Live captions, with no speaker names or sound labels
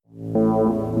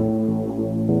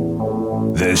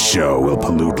This show will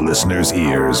pollute listeners'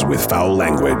 ears with foul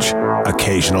language,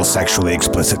 occasional sexually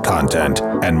explicit content,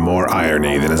 and more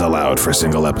irony than is allowed for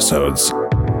single episodes.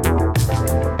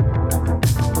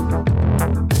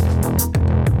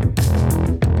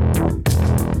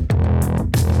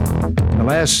 In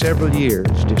the last several years,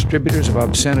 distributors of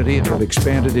obscenity have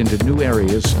expanded into new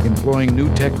areas, employing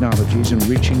new technologies and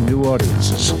reaching new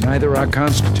audiences. Neither our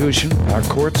Constitution, our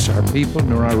courts, our people,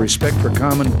 nor our respect for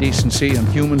common decency and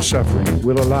human suffering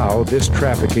will allow this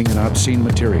trafficking in obscene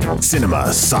material. Cinema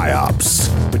Psyops.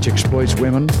 Which exploits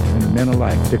women and men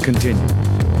alike to continue.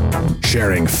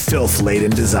 Sharing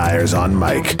filth-laden desires on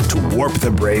mic to warp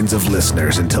the brains of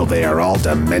listeners until they are all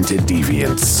demented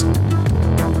deviants.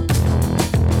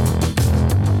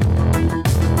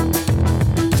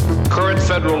 Current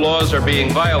federal laws are being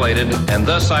violated, and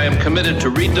thus I am committed to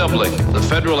redoubling the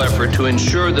federal effort to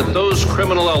ensure that those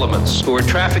criminal elements who are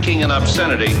trafficking in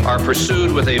obscenity are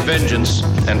pursued with a vengeance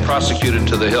and prosecuted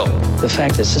to the hilt. The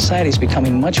fact that society is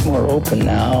becoming much more open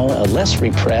now, less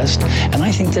repressed, and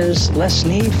I think there's less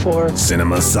need for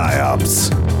Cinema Psyops.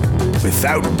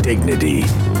 Without dignity,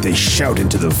 they shout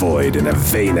into the void in a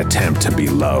vain attempt to be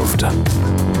loved.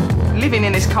 Living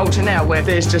in this culture now where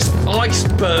there's just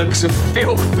icebergs of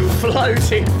filth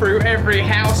floating through every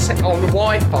house on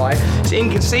Wi-Fi, it's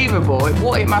inconceivable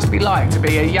what it must be like to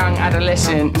be a young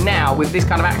adolescent now with this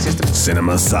kind of access to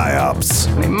Cinema Psyops.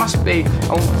 It must be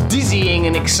dizzying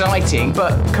and exciting,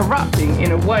 but corrupting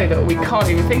in a way that we can't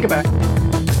even think about.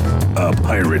 A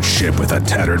pirate ship with a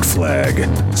tattered flag,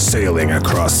 sailing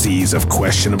across seas of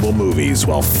questionable movies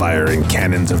while firing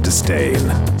cannons of disdain.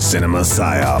 Cinema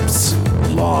Psyops.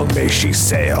 Long may she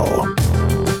sail.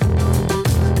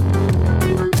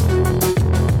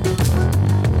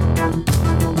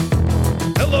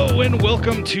 Hello and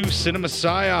welcome to Cinema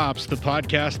Psyops, the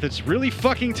podcast that's really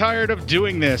fucking tired of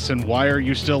doing this, and why are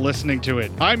you still listening to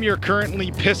it? I'm your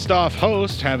currently pissed off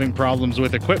host, having problems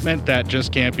with equipment that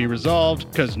just can't be resolved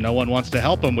because no one wants to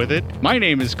help him with it. My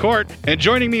name is Court, and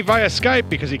joining me via Skype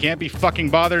because he can't be fucking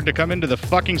bothered to come into the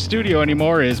fucking studio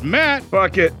anymore is Matt.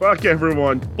 Fuck it. Fuck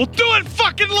everyone. We'll do it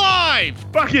fucking live!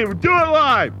 Fuck it. We'll do it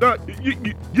live. No,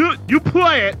 you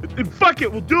play it, and fuck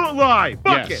it. We'll do it live.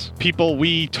 Fuck it. People,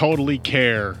 we totally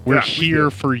care. We're here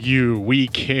for you. We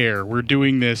care. We're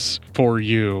doing this for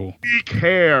you. We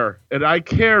care. And I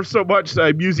care so much that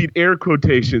I'm using air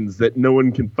quotations that no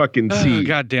one can fucking see.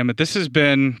 God damn it. This has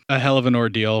been a hell of an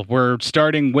ordeal. We're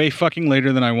starting way fucking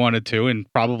later than I wanted to,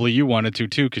 and probably you wanted to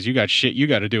too, because you got shit you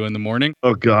got to do in the morning.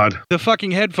 Oh, God. The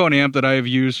fucking headphone amp that I have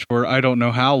used for I don't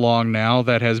know how long now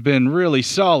that has been really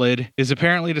solid is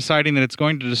apparently deciding that it's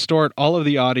going to distort all of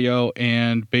the audio,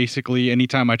 and basically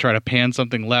anytime I try to pan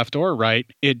something left or right,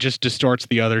 it just distorts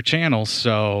the other channels.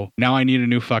 So now I need a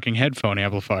new fucking headphone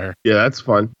amplifier. Yeah, that's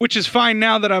fun. Which is fine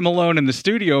now that I'm alone in the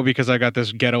studio because I got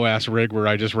this ghetto ass rig where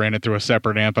I just ran it through a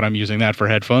separate amp and I'm using that for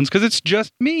headphones because it's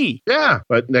just me. Yeah,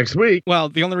 but next week. Well,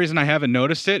 the only reason I haven't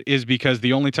noticed it is because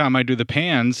the only time I do the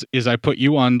pans is I put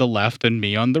you on the left and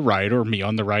me on the right, or me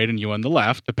on the right and you on the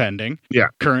left, depending. Yeah.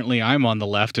 Currently I'm on the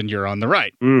left and you're on the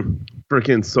right.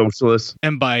 Freaking socialists.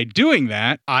 And by doing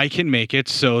that, I can make it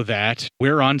so that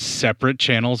we're on separate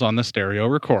channels on the stereo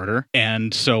recorder.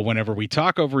 And so whenever we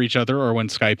talk over each other or when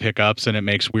Skype hiccups and it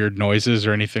makes weird noises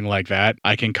or anything like that,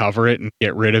 I can cover it and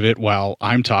get rid of it while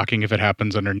I'm talking if it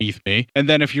happens underneath me. And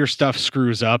then if your stuff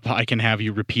screws up, I can have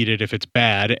you repeat it if it's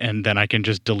bad, and then I can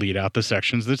just delete out the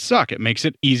sections that suck. It makes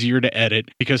it easier to edit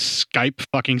because Skype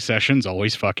fucking sessions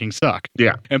always fucking suck.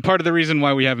 Yeah. And part of the reason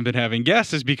why we haven't been having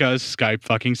guests is because Skype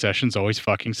fucking sessions always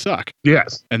fucking suck.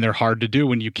 Yes. And they're hard to do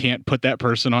when you can't put that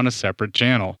person on a separate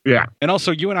channel. Yeah. And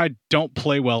also, you and I don't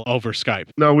play well over Skype.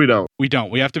 No, we don't. We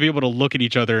don't. We have to be able to look at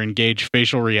each other and gauge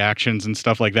facial reactions and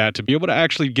stuff like that to be able to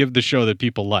actually give the show that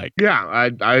people like. Yeah,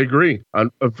 I agree.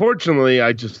 Unfortunately,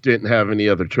 I just didn't have any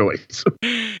other choice.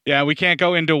 Yeah, we can't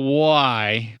go into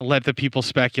why. Let the people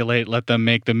speculate. Let them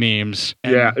make the memes.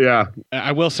 And yeah.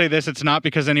 I will say this. It's not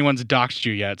because anyone's doxed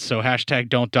you yet. So hashtag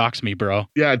don't dox me, bro.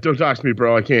 Yeah, don't dox me,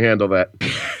 bro. I can't handle that.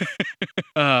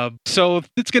 So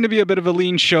it's going to be a bit of a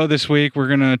lean show this week. We're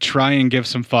going to try and give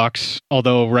some fucks.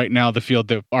 Although right now the field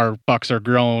that our fucks are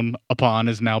grown upon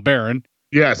is now barren.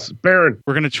 Yes, barren.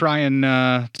 We're going to try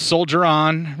and soldier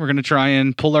on. We're going to try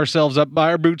and pull ourselves up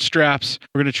by our bootstraps.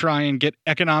 We're going to try and get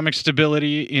economic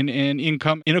stability in an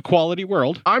income inequality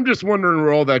world. I'm just wondering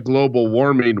where all that global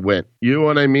warming went. You know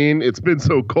what I mean? It's been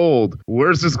so cold.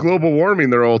 Where's this global warming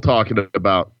they're all talking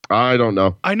about? I don't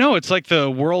know. I know, it's like the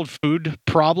world food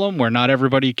problem where not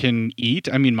everybody can eat.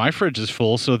 I mean, my fridge is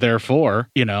full, so therefore,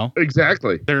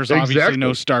 Exactly. There's obviously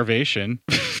no starvation.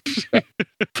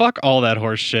 Fuck all that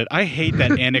horse shit. I hate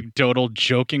that anecdotal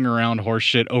joking around horse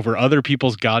shit over other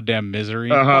people's goddamn misery.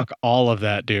 Fuck all of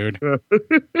that, dude.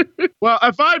 Well,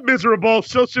 if I'm miserable,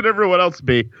 so should everyone else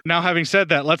be. Now, having said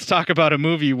that, let's talk about a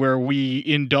movie where we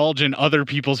indulge in other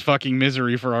people's fucking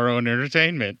misery for our own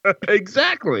entertainment.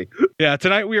 Exactly. Yeah,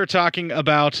 tonight we are talking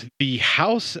about The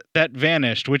House That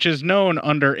Vanished, which is known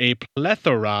under a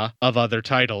plethora of other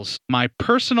titles. My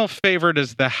personal favorite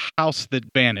is The House That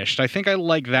Vanished. I think I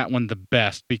like that one the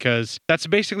best because that's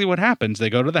basically what happens. They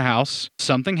go to the house,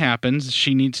 something happens,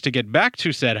 she needs to get back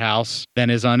to said house, then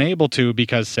is unable to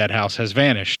because said house has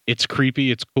vanished. It's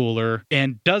creepy, it's cooler.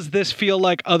 And does this feel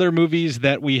like other movies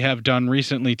that we have done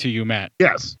recently to you, Matt?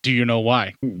 Yes. Do you know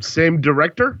why? Same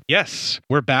director? Yes.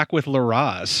 We're back with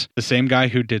Larraz, the same guy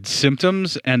who did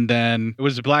Symptoms, and then it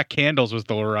was Black Candles was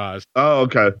the Larraz. Oh,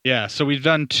 okay. Yeah, so we've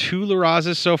done 2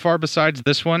 Larrazes so far besides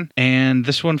this one, and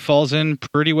this one falls in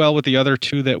pretty well with the other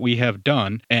 2 that we have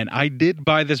done. And I did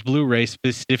buy this Blu-ray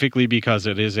specifically because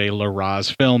it is a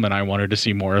Larraz film, and I wanted to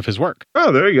see more of his work.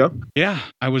 Oh, there you go. Yeah,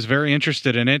 I was very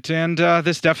interested in it, and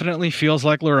this definitely feels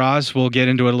like Larraz. We'll get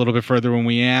into it a little bit further when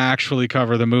we actually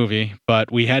cover the movie,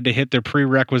 but we had to hit the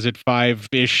prerequisite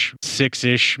 5-ish,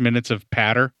 6-ish minutes of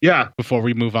patter. Yeah. Before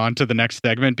we move on to the next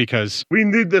segment, because we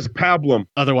need this pablum.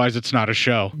 Otherwise, it's not a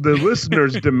show. The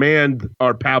listeners demand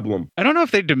our pablum. I don't know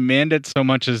if they demand it so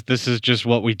much as this is just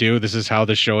what we do. This is how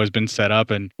the show has been set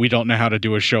up, and we don't know how to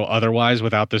do a show otherwise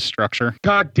without this structure.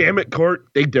 God damn it, Court.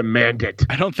 They demand it.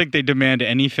 I don't think they demand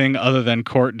anything other than,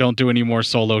 Court, don't do any more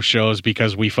solo shows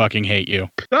because we fucking hate you.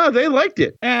 No, they liked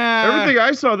it. Everything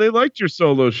I saw, they liked your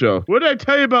solo show. What did I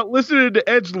tell you about listening to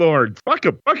edgelords? Fuck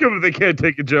them. Fuck them if they can't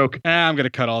take a joke. I'm going to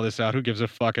cut all this out. Who gives a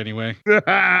fuck anyway?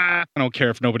 I don't care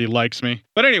if nobody likes me.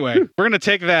 But anyway, we're going to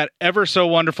take that ever so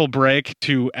wonderful break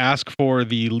to ask for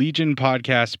the Legion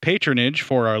Podcast patronage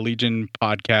for our Legion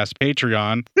Podcast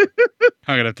Patreon.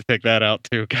 I'm going to have to take that out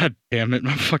too. God damn it.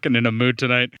 I'm fucking in a mood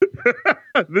tonight.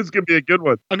 This could be a good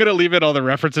one. I'm going to leave it all the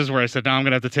references where I said, no, I'm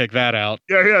going to have to take that out.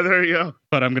 Yeah, there you go.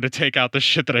 But I'm going to take out the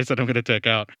shit that I said I'm going to take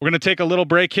out. We're going to take a little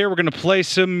break here. We're going to play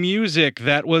some music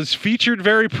that was featured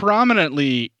very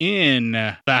prominently in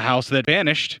The House That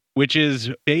Vanished, which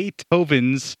is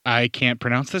Beethoven's, I can't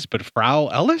pronounce this, but Frau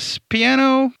Ellis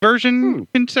piano version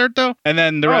concerto. And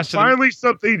then the rest finally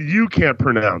something you can't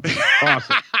pronounce.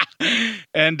 Awesome.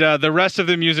 And the rest of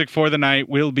the music for the night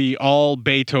will be all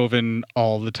Beethoven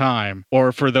all the time.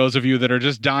 Or for those of you that are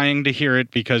just dying to hear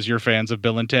it because you're fans of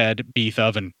Bill and Ted,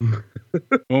 Beethoven.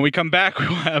 When we come back, we'll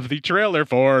have the trailer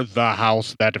for The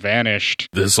House That Vanished.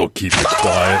 This'll keep it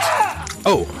quiet.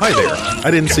 Oh, hi there.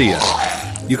 I didn't see you.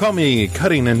 You caught me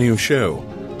cutting a new show.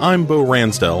 I'm Bo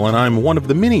Ransdell, and I'm one of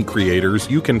the many creators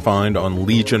you can find on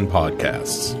Legion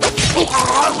Podcasts.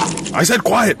 I said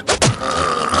quiet!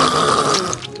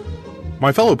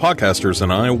 My fellow podcasters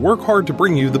and I work hard to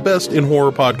bring you the best in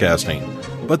horror podcasting,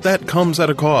 but that comes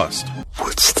at a cost.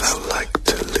 Wouldst thou like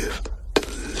to live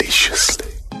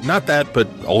deliciously? Not that, but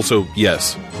also,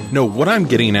 yes. No, what I'm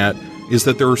getting at is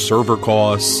that there are server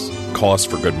costs, costs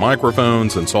for good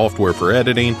microphones and software for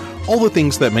editing, all the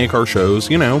things that make our shows,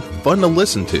 fun to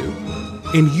listen to.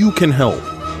 And you can help.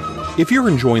 If you're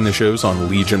enjoying the shows on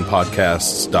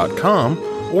LegionPodcasts.com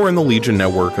or in the Legion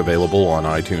Network available on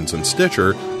iTunes and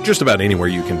Stitcher, just about anywhere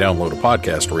you can download a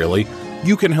podcast, really,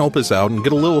 you can help us out and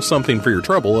get a little something for your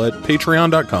trouble at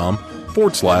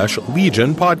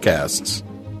patreon.com/Legion Podcasts.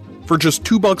 For just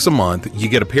 $2 a month, you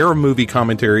get a pair of movie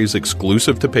commentaries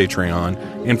exclusive to Patreon,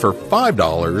 and for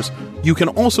 $5, you can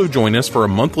also join us for a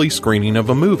monthly screening of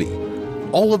a movie.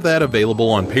 All of that available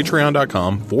on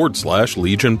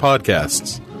patreon.com/Legion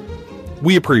Podcasts.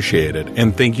 We appreciate it,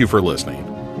 and thank you for listening.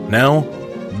 Now,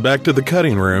 back to the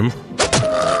cutting room.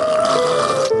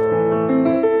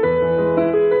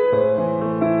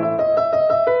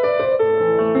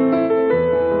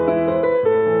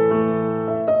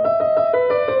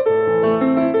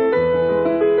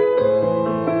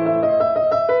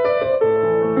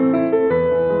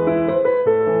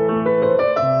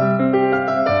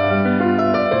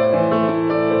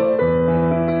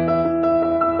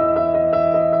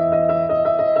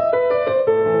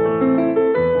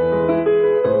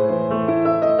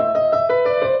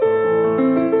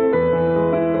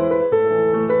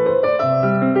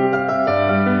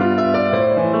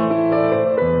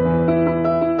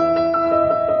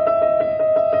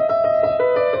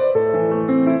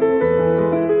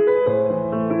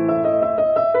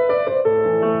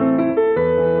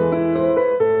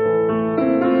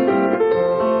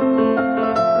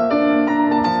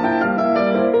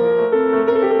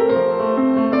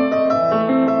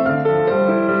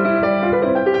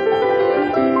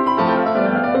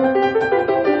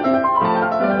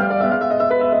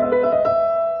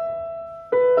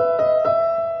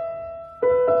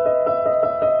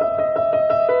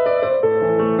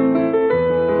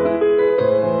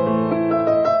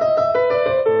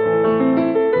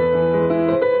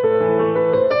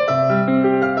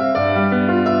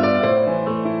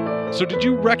 So did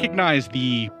you recognize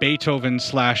the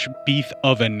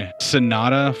Beethoven/Beethoven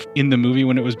sonata in the movie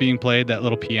when it was being played, that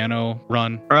little piano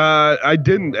run? I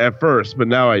didn't at first, but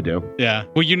now I do. Yeah.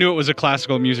 Well, you knew it was a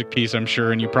classical music piece, I'm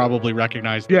sure, and you probably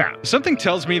recognized it. Yeah. Something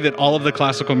tells me that all of the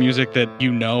classical music that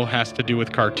you know has to do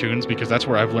with cartoons, because that's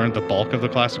where I've learned the bulk of the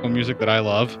classical music that I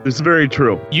love. This is very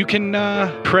true. You can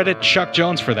credit Chuck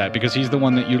Jones for that, because he's the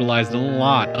one that utilized a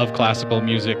lot of classical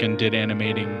music and did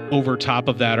animating over top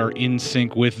of that or in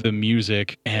sync with the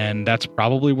music. And that's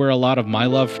probably where a lot of my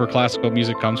love for classical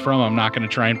music comes from. I'm not going to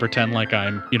try and pretend like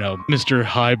I'm, Mr.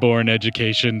 Highborn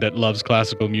education that loves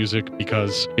classical music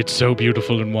because it's so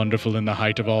beautiful and wonderful in the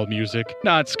height of all music.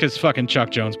 No, it's because fucking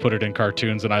Chuck Jones put it in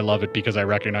cartoons and I love it because I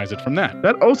recognize it from that.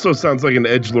 That also sounds like an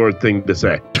edgelord thing to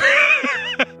say.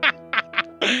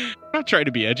 I'm not trying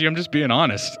to be edgy, I'm just being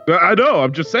honest. I know,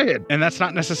 I'm just saying. And that's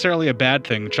not necessarily a bad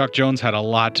thing. Chuck Jones had a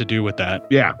lot to do with that.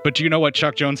 Yeah. But do you know what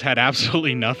Chuck Jones had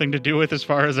absolutely nothing to do with as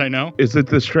far as I know? Is it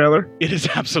this trailer? It is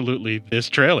absolutely this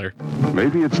trailer.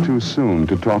 Maybe it's too soon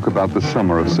to talk about the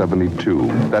summer of '72,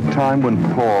 that time when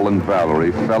Paul and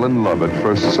Valerie fell in love at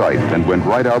first sight and went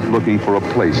right out looking for a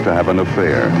place to have an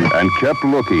affair, and kept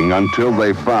looking until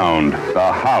they found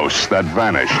the house that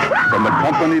vanished. From the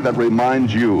company that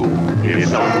reminds you,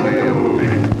 it's only a movie,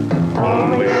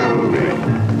 only a movie,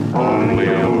 only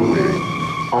a movie,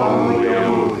 only a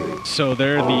movie. So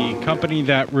they're the company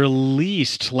that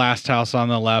released Last House on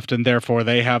the Left, and therefore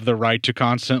they have the right to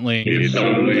constantly... It's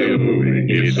only a movie,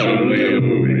 it's only a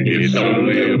movie, it's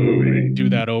only a movie. Do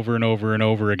that over and over and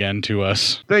over again to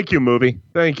us. Thank you, movie.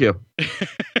 Thank you.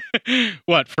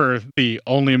 What, for the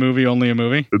only a movie, only a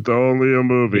movie? It's only a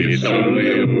movie. It's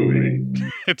only a movie.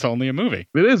 It's only a movie.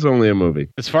 It is only a movie.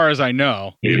 As far as I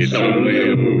know. It's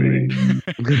only a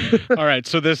movie. All right,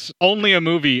 so this only a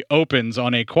movie opens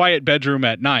on a quiet bedroom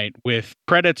at night with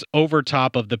credits over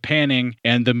top of the panning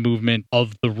and the movement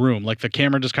of the room. Like the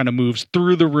camera just kind of moves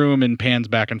through the room and pans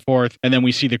back and forth. And then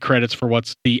we see the credits for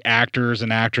what's the actors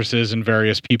and actresses and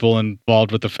various people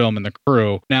involved with the film and the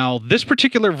crew. Now, this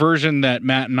particular version that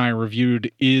Matt and I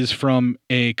reviewed is from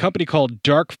a company called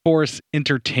Dark Force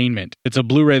Entertainment. It's a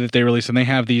Blu-ray that they release, and they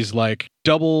have these like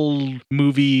double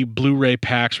movie Blu-ray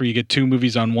packs where you get two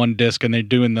movies on one disc, and they're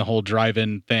doing the whole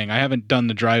drive-in thing. I haven't done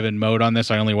the drive-in mode on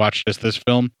this. I only watched this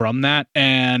film from that.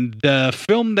 And the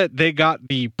film that they got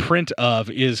the print of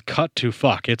is cut to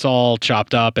fuck. It's all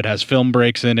chopped up. It has film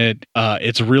breaks in it.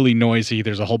 It's really noisy.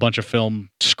 There's a whole bunch of film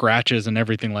scratches and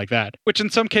everything like that, which in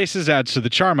some cases adds to the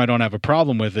charm. I don't have a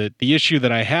problem with it. The issue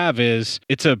that I have is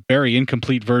it's a very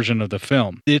incomplete version of the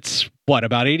film. It's what,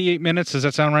 about 88 minutes? Does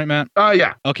that sound right, Matt?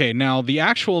 Yeah. Okay, now the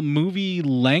actual movie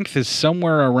length is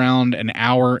somewhere around an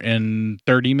hour and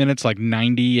 30 minutes, like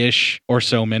 90-ish or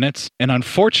so minutes. And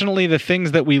unfortunately, the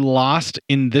things that we lost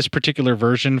in this particular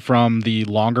version from the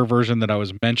longer version that I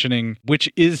was mentioning, which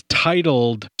is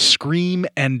titled Scream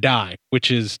and Die,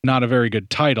 which is not a very good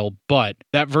title, but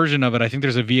that version of it, I think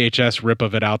there's a VHS rip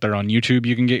of it out there on YouTube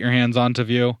you can get your hands on to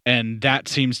view. And that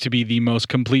seems to be the most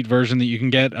complete version that you can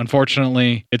get.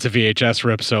 Unfortunately, it's a VHS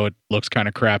rip, so it looks kind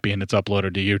of crappy and it's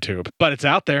uploaded to YouTube. But it's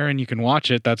out there and you can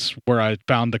watch it. That's where I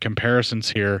found the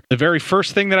comparisons here. The very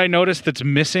first thing that I noticed that's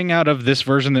missing out of this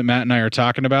version that Matt and I are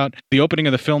talking about, the opening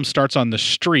of the film starts on the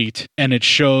street and it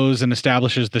shows and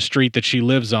establishes the street that she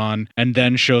lives on, and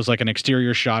then shows like an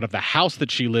exterior shot of the house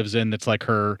that she lives in that's like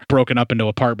her broken up into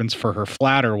apartments for her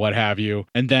flat or what have you.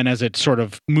 And then as it sort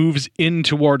of moves in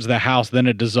towards the house, then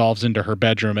it dissolves into her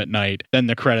bedroom at night. Then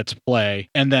the credits play.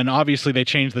 And then obviously they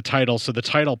change the title, so the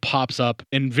title pops up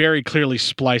in very clearly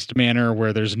spliced manner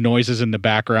where there's noises in the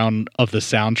background of the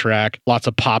soundtrack, lots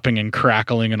of popping and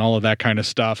crackling and all of that kind of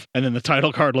stuff. And then the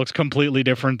title card looks completely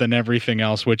different than everything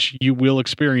else, which you will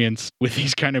experience with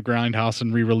these kind of grindhouse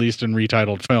and re-released and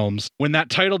retitled films. When that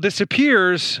title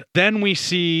disappears, then we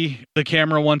see the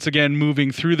camera once again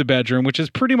moving through the bedroom, which is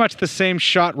pretty much the same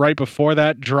shot right before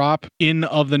that drop in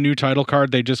of the new title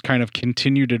card. They just kind of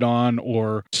continued it on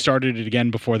or started it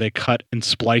again before they cut and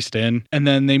spliced in. And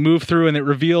then they move through and it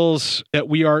reveals that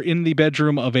we are in the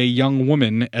bedroom of a young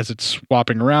woman as it's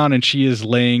swapping around, and she is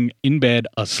laying in bed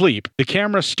asleep. The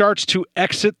camera starts to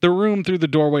exit the room through the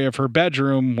doorway of her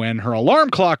bedroom when her alarm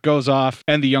clock goes off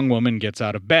and the young woman gets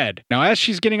out of bed. Now, as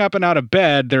she's getting up and out of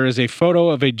bed, there is a photo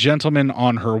of a gentleman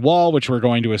on her wall, which we're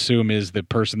going to assume is the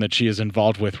person that she is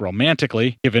involved with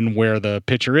romantically, given where the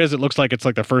picture is. It looks like it's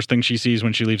like the first thing she sees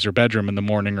when she leaves her bedroom in the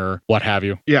morning or what have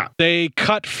you. Yeah. They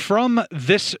cut from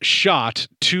this shot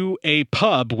to a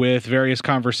pub with various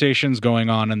conversations going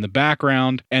on in the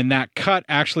background, and that cut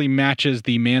actually matches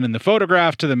the man in the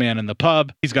photograph to the man in the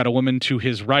pub. He's got a woman to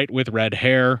his right with red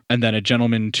hair, and then a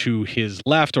gentleman to his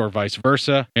left, or vice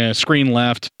versa. Screen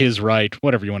left, his right,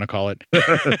 whatever you want to call it.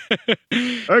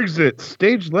 Exit,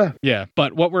 stage left. Yeah,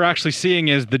 but what we're actually seeing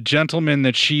is the gentleman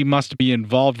that she must be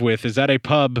involved with is at a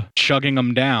pub chugging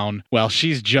them down while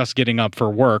she's just getting up for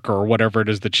work or whatever it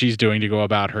is that she's doing to go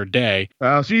about her day.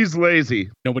 She's lazy.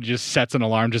 Nobody just sets an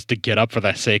alarm just to get up for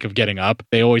the sake of getting up.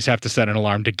 They always have to set an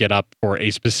alarm to get up for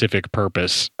a specific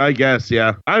purpose. I guess,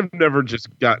 yeah. I've never just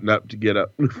gotten up to get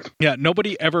up. Yeah,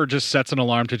 nobody ever just sets an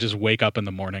alarm to just wake up in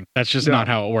the morning. That's just not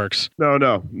how it works.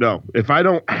 No. If I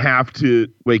don't have to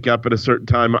wake up at a certain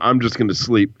time, I'm just going to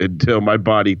sleep until my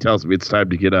body tells me it's time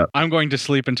to get up. I'm going to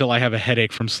sleep until I have a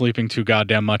headache from sleeping too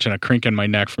goddamn much and a crink in my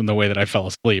neck from the way that I fell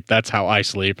asleep. That's how I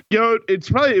sleep.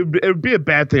 It would be a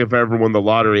bad thing if I ever won the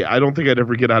lottery. I don't think I'd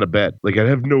ever get out of bed. Like, I'd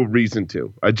have no reason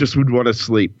to. I just would want to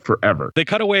sleep forever. They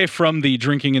cut away from the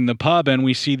drinking in the pub, and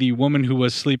we see the woman who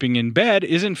was sleeping in bed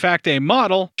is in fact a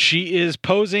model. She is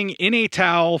posing in a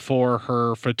towel for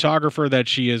her photographer that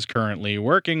she is currently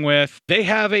working with. They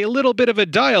have a little bit of a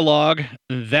dialogue.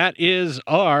 That is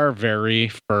our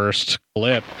very first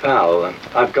clip. Val,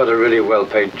 I've got a really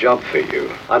well-paid job for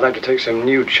you. I'd like to take some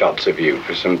nude shots of you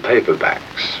for some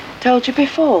paperbacks. Told you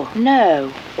before, no.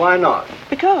 Why not?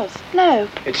 Because, no.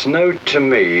 It's no to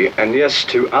me and yes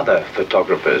to other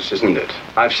photographers, isn't it?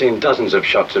 I've seen dozens of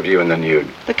shots of you in the nude.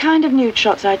 The kind of nude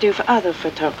shots I do for other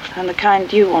photographers and the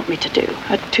kind you want me to do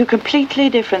are two completely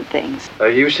different things.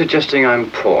 Are you suggesting I'm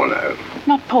porno?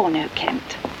 Not porno,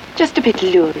 Kent. Just a bit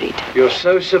lurid. You're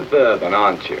so suburban,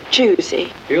 aren't you?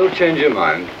 Choosy. You'll change your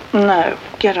mind. No,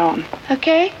 get on.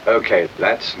 Okay? Okay,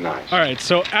 that's nice. All right,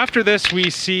 so after this, we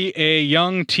see a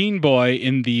young teen boy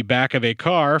in the back of a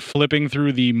car flipping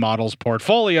through the model's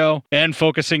portfolio and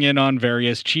focusing in on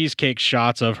various cheesecake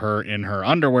shots of her in her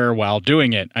underwear while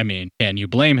doing it. I mean, can you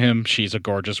blame him? She's a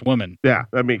gorgeous woman. Yeah,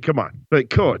 I mean, come on. But,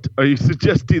 Court, are you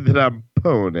suggesting that I'm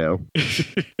porno?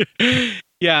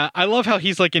 Yeah, I love how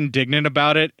he's like indignant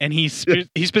about it, and he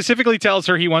specifically tells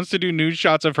her he wants to do nude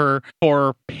shots of her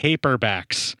for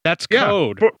paperbacks. That's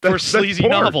code for sleazy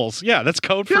novels. Yeah, that's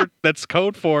code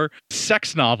for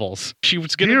sex novels. She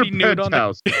was going to be nude on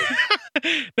the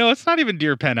No, it's not even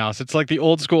Dear Penthouse. It's like the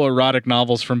old school erotic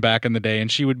novels from back in the day, and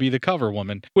she would be the cover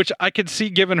woman, which I could see,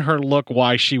 given her look,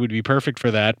 why she would be perfect for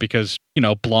that, because, you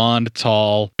know, blonde,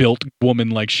 tall, built woman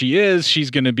like she is, she's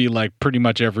going to be like pretty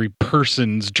much every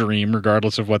person's dream,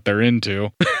 regardless of what they're into.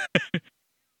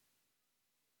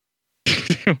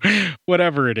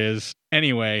 Whatever it is.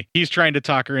 Anyway, he's trying to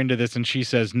talk her into this and she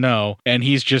says no. And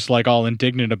he's just like all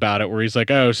indignant about it, where he's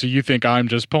like, oh, so you think I'm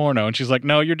just porno? And she's like,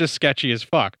 no, you're just sketchy as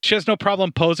fuck. She has no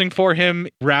problem posing for him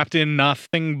wrapped in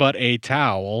nothing but a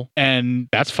towel. And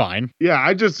that's fine. Yeah,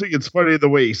 I just think it's funny the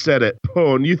way he said it.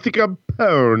 Porn, you think I'm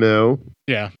porno?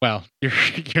 Yeah, well,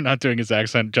 you're not doing his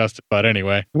accent justice, but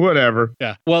anyway. Whatever.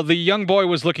 Yeah. Well, the young boy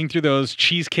was looking through those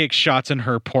cheesecake shots in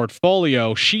her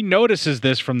portfolio. She notices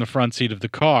this from the front seat of the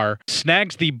car,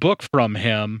 snags the book from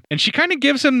him, and she kind of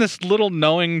gives him this little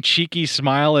knowing, cheeky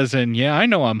smile as in, yeah, I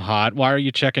know I'm hot. Why are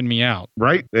you checking me out?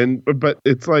 Right? But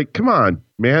it's like, come on,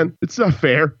 man. It's not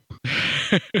fair.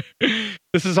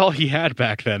 This is all he had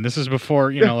back then. This is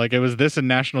before, you know, like it was this and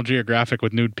National Geographic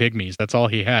with nude pygmies. That's all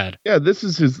he had. Yeah, this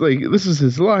is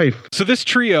his life. So this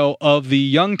trio of the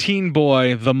young teen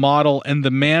boy, the model, and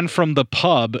the man from the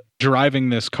pub driving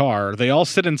this car, they all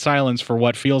sit in silence for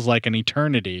what feels like an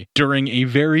eternity during a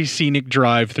very scenic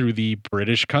drive through the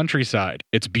British countryside.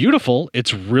 It's beautiful,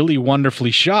 it's really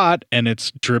wonderfully shot, and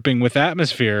it's dripping with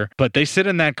atmosphere, but they sit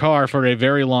in that car for a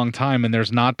very long time and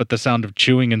there's not but the sound of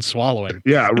chewing and swallowing.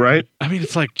 Yeah, right? I mean,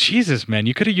 it's like, Jesus, man,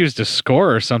 you could have used a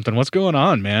score or something. What's going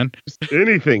on, man? Just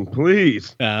anything,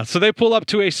 please. So they pull up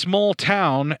to a small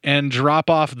town and drop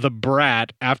off the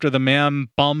brat after the man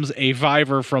bums a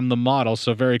 $5 from the model,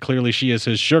 so very clearly she is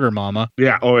his sugar mama.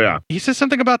 Yeah, oh yeah. He says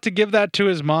something about to give that to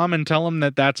his mom and tell him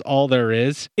that that's all there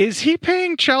is. Is he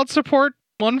paying child support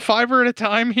 $1 at a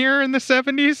time here in the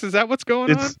 70s? Is that what's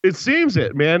going on? It seems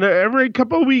it, man. Every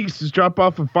couple of weeks, just drop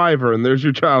off a $5 and there's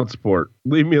your child support.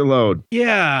 Leave me alone.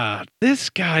 Yeah, this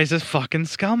guy's a fucking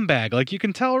scumbag. Like, you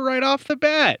can tell right off the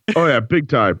bat. Oh yeah, big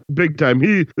time. Big time.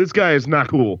 This guy is not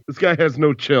cool. This guy has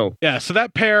no chill. Yeah, so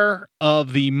that pair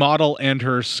of the model and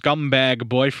her scumbag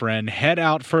boyfriend head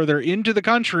out further into the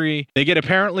country. They get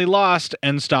apparently lost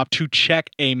and stop to check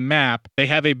a map. They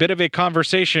have a bit of a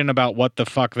conversation about what the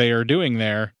fuck they are doing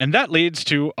there. And that leads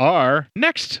to our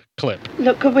next clip.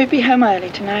 Look, could we be home early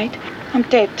tonight? I'm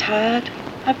dead tired.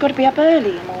 I've got to be up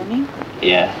early in the morning.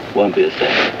 Yeah, won't be a thing.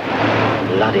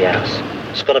 Bloody house.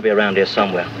 It's got to be around here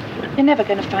somewhere. You're never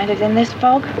going to find it in this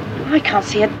fog. I can't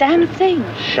see a damn thing.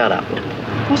 Shut up.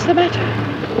 What's the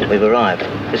matter? We've arrived.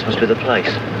 This must be the place.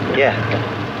 Yeah,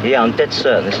 I'm dead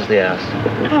certain this is the house.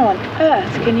 How on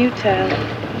earth can you tell?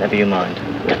 Never you mind.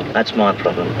 That's my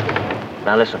problem.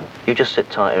 Now listen, you just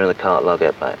sit tight here in the car till I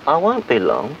get back. I won't be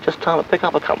long. Just time to pick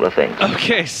up a couple of things.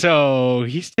 Okay, so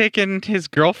he's taken his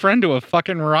girlfriend to a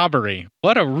fucking robbery.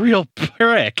 What a real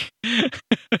prick.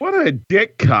 What a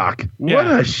dick cock. What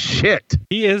a shit.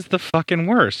 He is the fucking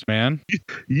worst, man.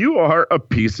 You are a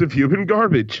piece of human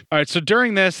garbage. All right, so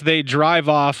during this, they drive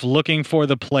off looking for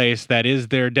the place that is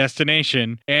their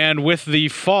destination. And with the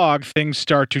fog, things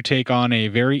start to take on a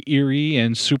very eerie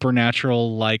and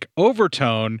supernatural-like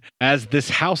overtone as this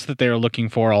house that they're looking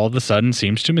for all of a sudden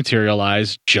seems to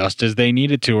materialize just as they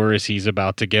needed to, or as he's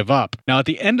about to give up. Now, at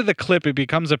the end of the clip, it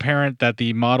becomes apparent that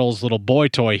the model's little boy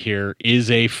toy here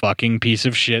is a fucking piece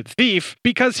of shit thief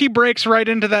because he breaks right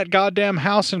into that goddamn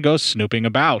house and goes snooping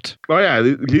about. Oh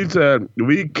yeah, he's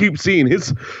we keep seeing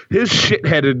his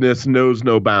shitheadedness knows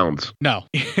no bounds. No.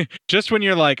 Just when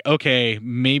you're like, okay,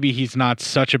 maybe he's not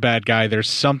such a bad guy, there's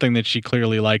something that she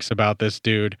clearly likes about this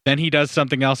dude. Then he does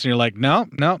something else and you're like, no,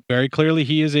 very clearly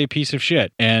he is a piece of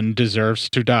shit and deserves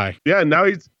to die. Yeah, now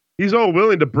he's all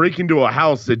willing to break into a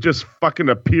house that just fucking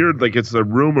appeared like it's a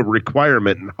room of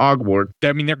requirement in Hogwarts.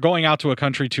 I mean, they're going out to a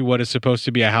country to what is supposed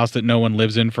to be a house that no one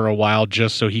lives in for a while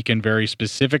just so he can very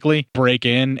specifically break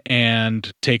in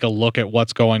and take a look at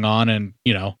what's going on and,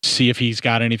 you know, see if he's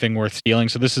got anything worth stealing.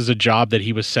 So this is a job that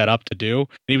he was set up to do. And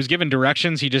he was given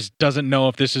directions. He just doesn't know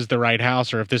if this is the right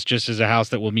house or if this just is a house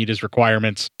that will meet his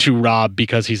requirements to rob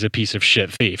because he's a piece of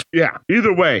shit thief. Yeah,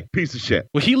 either way, piece of shit.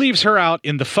 Well, he leaves her out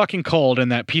in the fucking cold in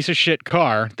that piece of shit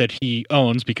car that he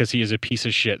owns because he is a piece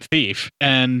of shit thief.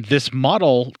 And this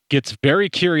model gets very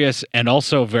curious and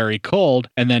also very cold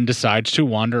and then decides to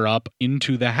wander up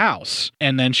into the house.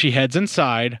 And then she heads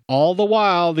inside. All the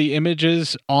while, the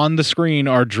images on the screen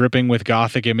are dripping with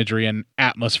gothic imagery and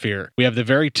atmosphere. We have the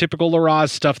very typical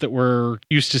Larraz stuff that we're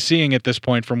used to seeing at this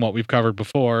point from what we've covered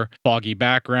before. Foggy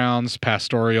backgrounds,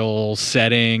 pastoral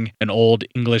setting, an old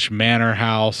English manor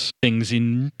house, things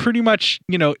in pretty much,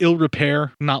 you know, ill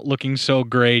repair, not looking so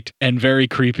great, and very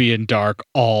creepy and dark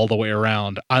all the way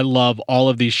around. I love all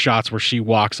of these shots where she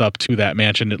walks up to that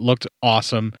mansion. It looked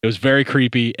awesome. It was very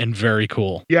creepy and very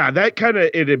cool. Yeah, that kind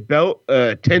of, it built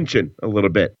tension a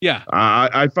little bit. Yeah.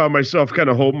 I found myself kind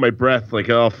of holding my breath like,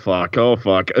 oh fuck.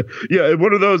 Yeah,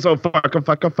 one of those, oh fuck.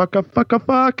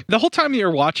 The whole time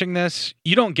you're watching this,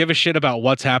 you don't give a shit about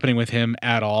what's happening with him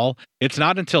at all. It's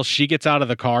not until she gets out of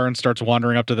the car and starts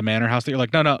wandering up to the manor house that you're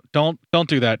like, no, don't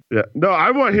do that. Yeah. No, I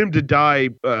want him to die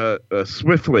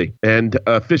swiftly and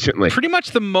efficiently. Pretty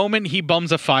much the moment he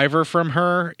bums a $5 from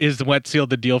her is what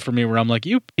sealed the deal for me, where I'm like,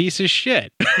 you piece of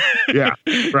shit. Yeah,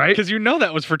 right? Because you know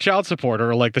that was for child support,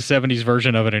 or like the 70s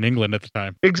version of it in England at the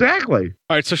time. Exactly.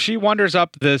 All right, so she wanders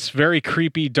up this very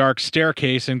creepy, dark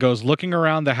staircase and goes looking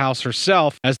around the house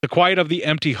herself as the quiet of the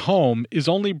empty home is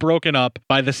only broken up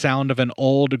by the sound of an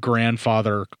old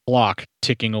grandfather clock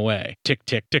ticking away. Tick,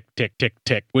 tick, tick, tick, tick,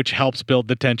 tick, which helps build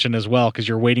the tension as well because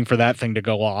you're waiting for that thing to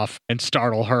go off and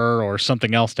startle her or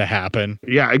something else to happen.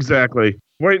 Yeah, exactly.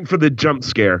 Waiting for the jump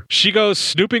scare. She goes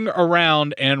snooping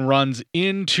around and runs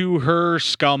into her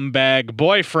scumbag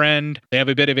boyfriend. They have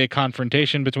a bit of a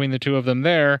confrontation between the two of them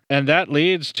there, and that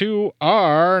leads to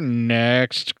our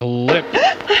next clip.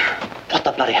 What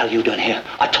the bloody hell are you doing here?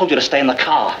 I told you to stay in the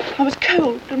car. I was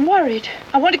cold and worried.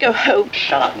 I want to go home.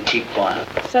 Shut up and keep quiet.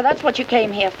 So that's what you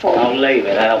came here for? I'll leave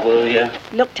it out, will you?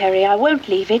 Look, Terry, I won't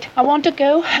leave it. I want to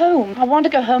go home. I want to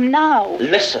go home now.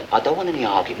 Listen, I don't want any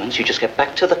arguments. You just get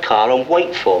back to the car and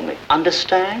wait for me.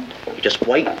 Understand? You just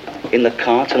wait in the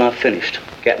car till I've finished.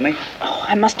 Get me? Oh,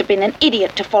 I must have been an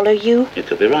idiot to follow you. You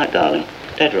could be right, darling.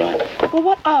 Dead right. Well,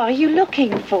 what are you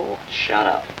looking for? Shut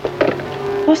up.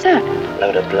 What's that?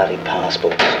 Load of bloody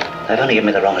passports. They've only given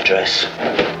me the wrong address.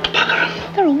 Bugger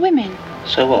 'em. They're all women.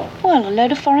 So what? Well, a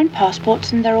load of foreign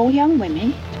passports and they're all young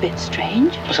women. It's a bit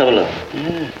strange. Let's have a look.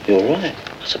 Yeah, you're right.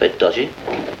 That's a bit dodgy.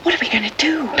 What are we going to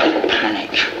do? Don't panic.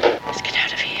 Let's get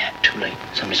out of here. Too late.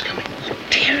 Somebody's coming.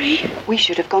 Terry? We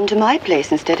should have gone to my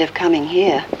place instead of coming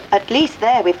here. At least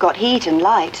there we've got heat and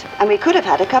light. And we could have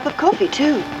had a cup of coffee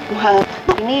too. Well,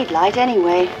 we need light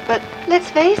anyway. But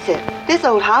let's face it, This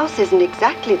old house isn't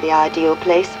exactly the ideal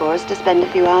place for us to spend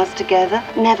a few hours together.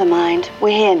 Never mind. We're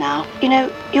here now. You know,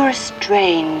 you're a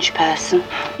strange person.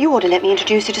 You ought to let me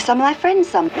introduce you to some of my friends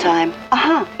sometime.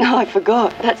 Oh, I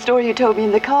forgot. That story you told me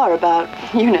in the car about,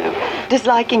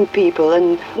 disliking people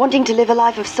and wanting to live a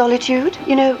life of solitude.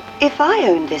 If I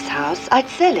owned this house, I'd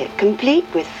sell it, complete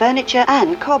with furniture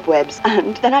and cobwebs,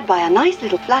 and then I'd buy a nice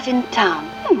little flat in town.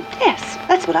 Yes,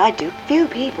 that's what I'd do. Few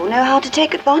people know how to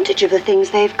take advantage of the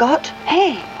things they've got.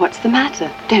 Hey, what's the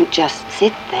matter? Don't just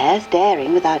sit there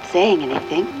staring without saying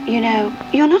anything.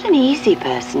 You're not an easy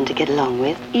person to get along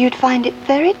with. You'd find it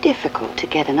very difficult to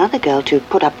get another girl to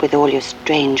put up with all your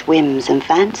strange whims and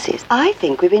fancies. I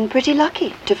think we've been pretty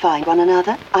lucky to find one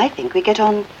another. I think we get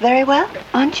on very well.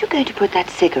 Aren't you going to put that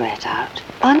cigarette out?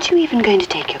 Aren't you even going to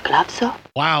take your gloves off?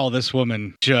 Wow, this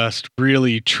woman just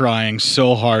really trying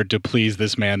so hard to please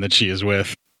this man that she is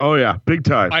with. Oh, yeah, big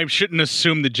time. I shouldn't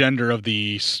assume the gender of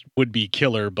the would-be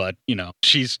killer, but,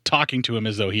 she's talking to him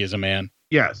as though he is a man.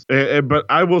 Yes, but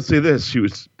I will say this. She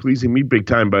was pleasing me big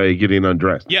time by getting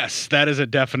undressed. Yes, that is a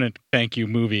definite thank you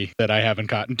movie that I haven't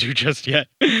gotten to just yet.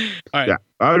 All right. Yeah,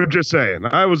 I'm just saying.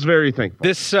 I was very thankful.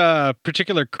 This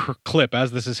particular clip,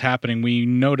 as this is happening, we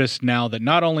notice now that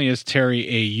not only is Terry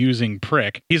a using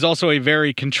prick, he's also a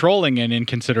very controlling and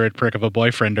inconsiderate prick of a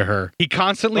boyfriend to her. He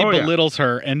constantly belittles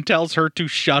her and tells her to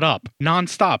shut up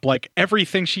nonstop, like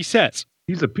everything she says.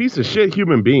 He's a piece of shit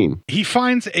human being. He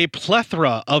finds a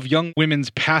plethora of young women's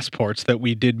passports that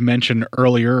we did mention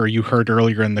earlier, or you heard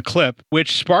earlier in the clip,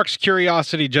 which sparks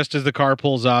curiosity just as the car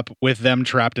pulls up with them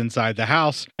trapped inside the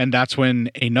house. And that's when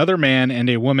another man and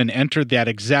a woman entered that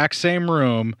exact same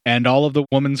room, and all of the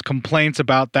woman's complaints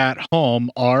about that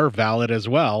home are valid as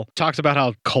well. Talks about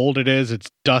how cold it is, it's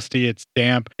dusty, it's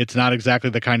damp, it's not exactly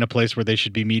the kind of place where they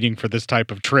should be meeting for this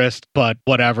type of tryst, but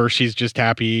whatever, she's just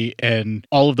happy, and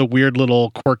all of the weird little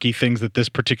quirky things that this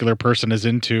particular person is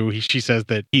into. She says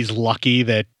that he's lucky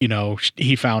that,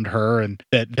 he found her and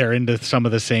that they're into some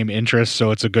of the same interests, so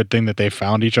it's a good thing that they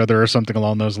found each other or something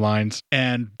along those lines.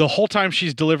 And the whole time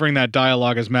she's delivering that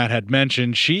dialogue, as Matt had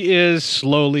mentioned, she is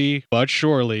slowly but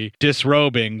surely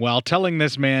disrobing while telling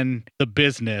this man the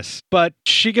business. But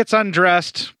she gets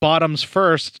undressed, bottoms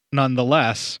first,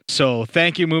 nonetheless. So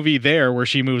thank you movie there, where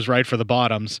she moves right for the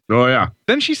bottoms. Oh, yeah.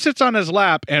 Then she sits on his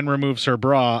lap and removes her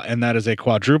bra, and that is a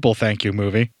quadruple thank you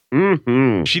movie.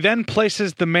 Mm-hmm. She then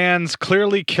places the man's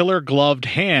clearly killer-gloved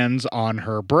hands on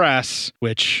her breasts,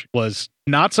 which was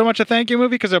not so much a thank you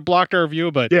movie because it blocked our view,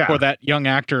 but for that young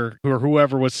actor or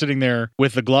whoever was sitting there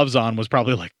with the gloves on was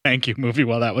probably like, thank you movie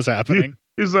while that was happening.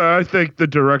 I thank the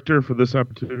director for this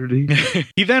opportunity.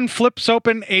 He then flips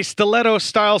open a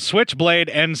stiletto-style switchblade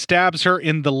and stabs her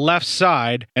in the left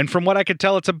side. And from what I could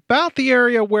tell, it's about the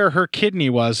area where her kidney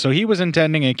was. So he was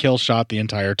intending a kill shot the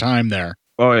entire time there.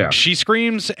 Oh, yeah. She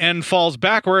screams and falls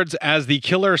backwards as the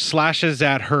killer slashes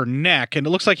at her neck. And it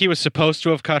looks like he was supposed to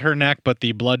have cut her neck, but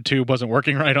the blood tube wasn't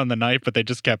working right on the knife, but they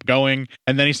just kept going.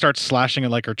 And then he starts slashing at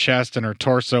like her chest and her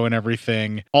torso and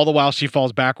everything. All the while she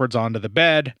falls backwards onto the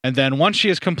bed. And then once she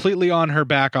is completely on her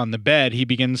back on the bed, he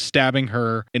begins stabbing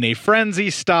her in a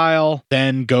frenzy style,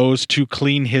 then goes to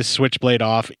clean his switchblade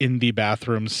off in the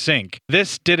bathroom sink.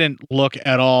 This didn't look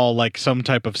at all like some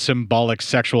type of symbolic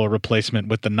sexual replacement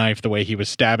with the knife the way he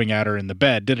was stabbing at her in the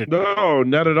bed, did it? No,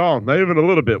 not at all. Not even a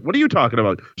little bit. What are you talking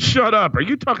about? Shut up. Are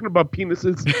you talking about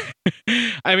penises?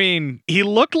 I mean, he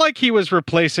looked like he was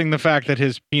replacing the fact that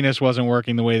his penis wasn't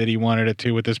working the way that he wanted it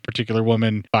to with this particular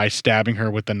woman by stabbing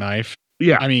her with the knife.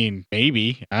 Yeah. I mean,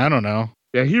 maybe. I don't know.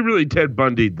 Yeah, he really Ted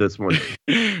Bundy'd this one.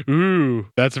 Ooh,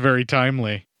 that's very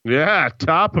timely. Yeah,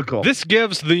 topical. This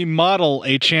gives the model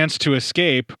a chance to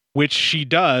escape, which she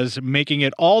does, making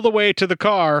it all the way to the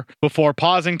car before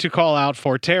pausing to call out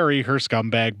for Terry, her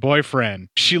scumbag boyfriend.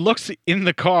 She looks in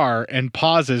the car and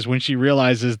pauses when she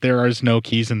realizes there is no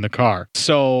keys in the car.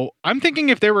 So I'm thinking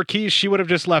if there were keys, she would have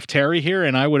just left Terry here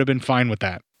and I would have been fine with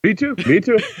that. Me too.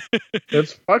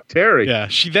 That's fuck Terry. Yeah.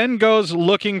 She then goes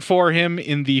looking for him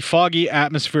in the foggy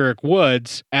atmospheric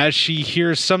woods as she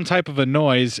hears some type of a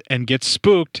noise and gets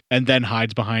spooked and then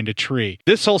hides behind a tree.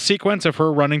 This whole sequence of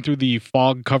her running through the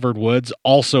fog-covered woods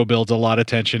also builds a lot of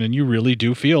tension, and you really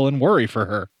do feel and worry for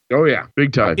her. Oh, yeah.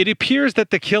 Big time. It appears that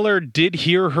the killer did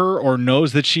hear her or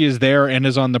knows that she is there and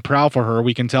is on the prowl for her.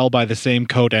 We can tell by the same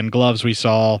coat and gloves we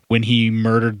saw when he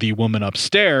murdered the woman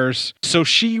upstairs. So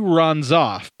she runs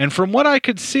off. And from what I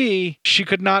could see, she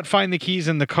could not find the keys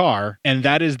in the car. And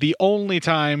that is the only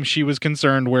time she was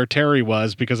concerned where Terry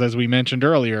was, because as we mentioned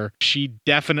earlier, she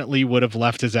definitely would have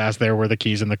left his ass there were the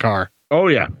keys in the car. Oh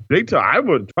yeah, big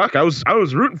time. I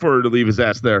was rooting for her to leave his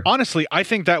ass there. Honestly, I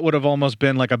think that would have almost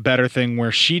been like a better thing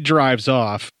where she drives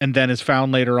off and then is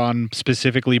found later on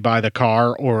specifically by the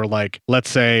car, or like, let's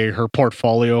say her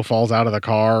portfolio falls out of the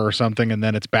car or something and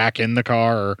then it's back in the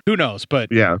car, or who knows. But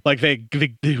yeah, like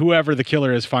whoever the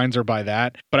killer is finds her by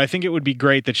that. But I think it would be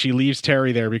great that she leaves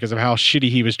Terry there because of how shitty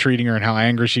he was treating her and how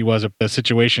angry she was at the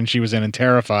situation she was in and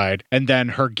terrified. And then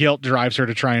her guilt drives her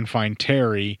to try and find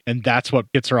Terry, and that's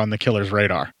what gets her on the killer's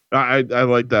radar. I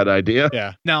like that idea.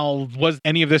 Yeah. Now, was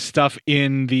any of this stuff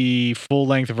in the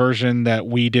full-length version that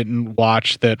we didn't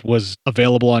watch that was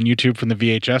available on YouTube from the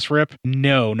VHS rip?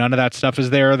 No, none of that stuff is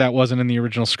there. That wasn't in the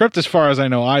original script as far as I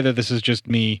know either. This is just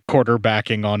me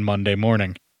quarterbacking on Monday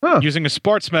morning. Using a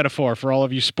sports metaphor for all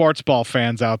of you sports ball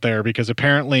fans out there, because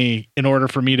apparently in order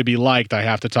for me to be liked, I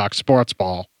have to talk sports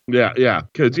ball. Yeah,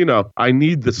 because, I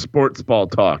need the sports ball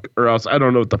talk, or else I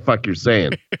don't know what the fuck you're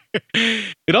saying.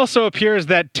 It also appears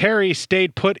that Terry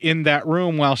stayed put in that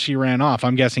room while she ran off.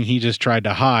 I'm guessing he just tried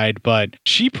to hide, but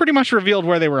she pretty much revealed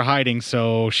where they were hiding,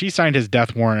 so she signed his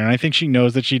death warrant, and I think she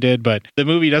knows that she did, but the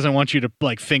movie doesn't want you to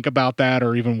think about that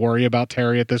or even worry about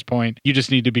Terry at this point. You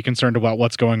just need to be concerned about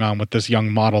what's going on with this young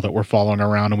model that we're following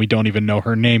around, and we don't even know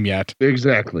her name yet.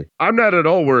 Exactly. I'm not at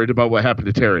all worried about what happened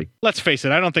to Terry. Let's face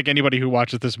it, I don't think anybody who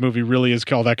watches this movie really is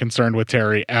all that concerned with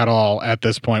Terry at all at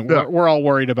this point. No. We're all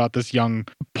worried about this young,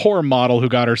 poor model who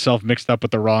got herself mixed up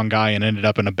with the wrong guy and ended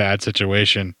up in a bad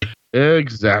situation.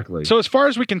 Exactly. So as far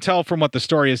as we can tell from what the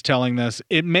story is telling us,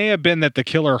 it may have been that the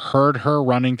killer heard her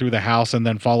running through the house and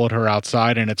then followed her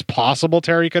outside, and it's possible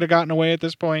Terry could have gotten away at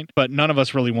this point, but none of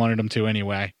us really wanted him to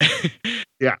anyway.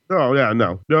 Yeah.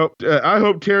 No. I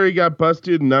hope Terry got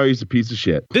busted and now he's a piece of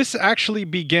shit. This actually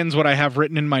begins what I have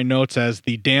written in my notes as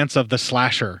the dance of the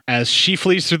slasher, as she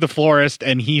flees through the forest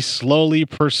and he slowly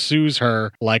pursues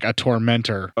her like a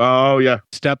tormentor. Oh, yeah.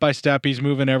 Step by step, he's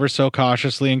moving ever so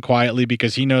cautiously and quietly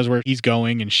because he knows where he's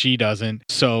going and she doesn't.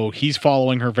 So he's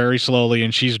following her very slowly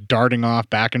and she's darting off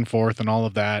back and forth and all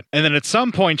of that. And then at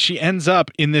some point, she ends up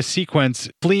in this sequence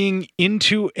fleeing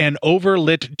into an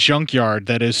overlit junkyard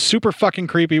that is super fucking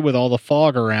creepy with all the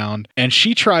fog around, and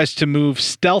she tries to move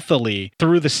stealthily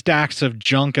through the stacks of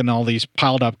junk and all these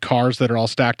piled up cars that are all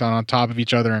stacked on top of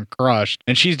each other and crushed,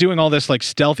 and she's doing all this like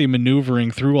stealthy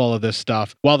maneuvering through all of this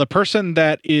stuff while the person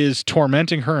that is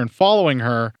tormenting her and following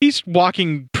her, he's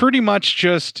walking pretty much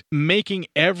just making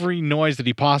every noise that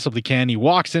he possibly can. He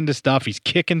walks into stuff, he's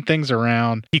kicking things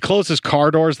around, he closes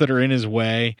car doors that are in his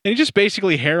way, and he just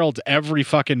basically heralds every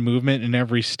fucking movement and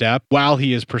every step while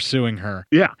he is pursuing her.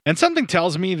 Yeah. And something tells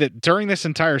me that during this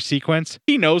entire sequence,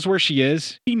 he knows where she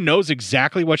is. He knows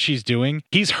exactly what she's doing.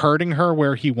 He's herding her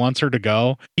where he wants her to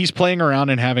go. He's playing around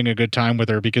and having a good time with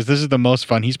her because this is the most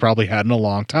fun he's probably had in a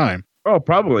long time. Oh,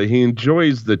 probably. He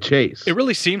enjoys the chase. It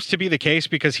really seems to be the case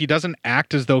because he doesn't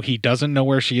act as though he doesn't know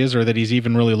where she is or that he's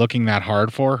even really looking that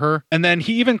hard for her. And then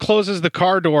he even closes the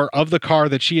car door of the car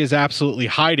that she is absolutely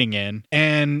hiding in.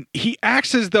 And he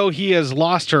acts as though he has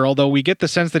lost her, although we get the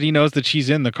sense that he knows that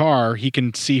she's in the car. He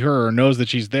can see her or knows that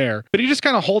she's there. But he just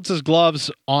kind of holds his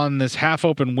gloves on this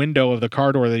half-open window of the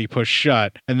car door that he pushed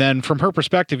shut. And then from her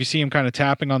perspective, you see him kind of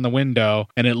tapping on the window,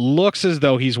 and it looks as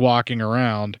though he's walking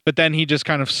around. But then he just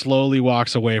kind of slowly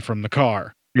walks away from the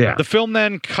car. Yeah. The film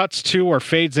then cuts to or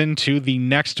fades into the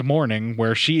next morning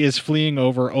where she is fleeing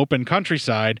over open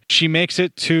countryside. She makes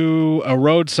it to a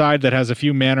roadside that has a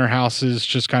few manor houses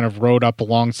just kind of rode up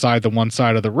alongside the one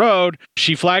side of the road.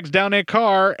 She flags down a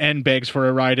car and begs for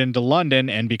a ride into London,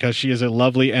 and because she is a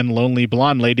lovely and lonely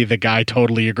blonde lady, the guy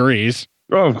totally agrees.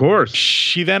 Oh, of course.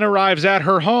 She then arrives at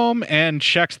her home and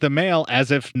checks the mail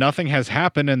as if nothing has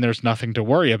happened and there's nothing to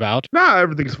worry about. Nah,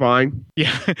 everything's fine.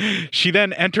 Yeah. She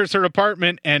then enters her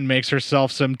apartment and makes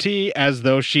herself some tea as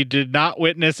though she did not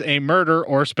witness a murder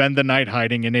or spend the night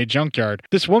hiding in a junkyard.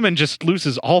 This woman just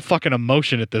loses all fucking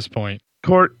emotion at this point.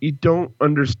 Court, you don't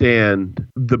understand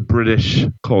the British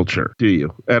culture, do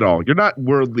you? At all. You're not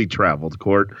worldly traveled,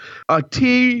 Court. A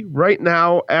tea right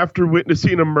now after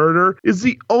witnessing a murder is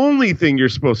the only thing you're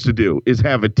supposed to do is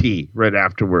have a tea right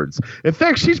afterwards. In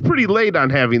fact, she's pretty late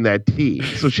on having that tea,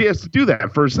 so she has to do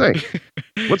that first thing.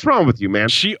 What's wrong with you, man?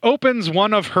 She opens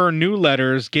one of her new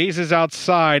letters, gazes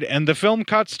outside, and the film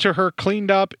cuts to her cleaned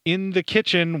up in the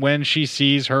kitchen when she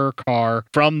sees her car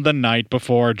from the night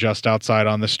before just outside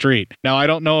on the street. Now, Now, I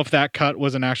don't know if that cut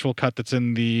was an actual cut that's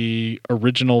in the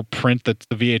original print, that's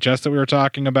the VHS that we were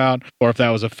talking about, or if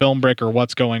that was a film break or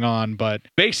what's going on. But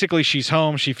basically, she's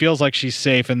home. She feels like she's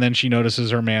safe, and then she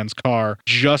notices her man's car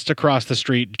just across the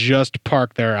street, just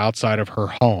parked there outside of her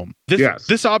home.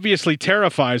 This obviously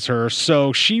terrifies her,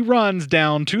 so she runs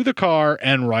down to the car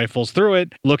and rifles through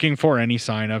it, looking for any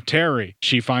sign of Terry.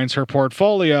 She finds her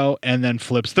portfolio and then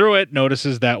flips through it,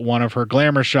 notices that one of her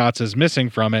glamour shots is missing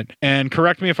from it. And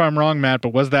correct me if I'm wrong, Matt,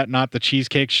 but was that not the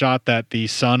cheesecake shot that the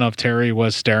son of Terry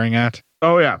was staring at?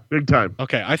 Oh, yeah. Big time.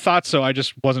 Okay, I thought so. I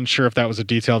just wasn't sure if that was a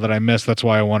detail that I missed. That's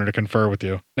why I wanted to confer with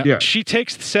you. Now, yeah. She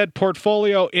takes said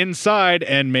portfolio inside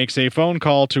and makes a phone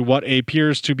call to what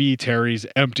appears to be Terry's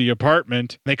empty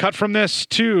apartment. They cut from this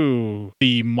to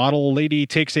the model lady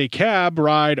takes a cab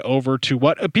ride over to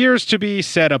what appears to be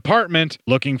said apartment,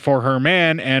 looking for her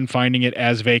man and finding it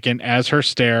as vacant as her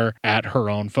stare at her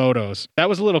own photos. That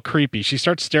was a little creepy. She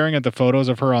starts staring at the photos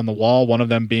of her on the wall, one of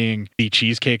them being the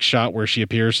cheesecake shot where she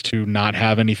appears to not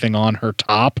have anything on her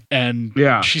top, and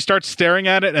she starts staring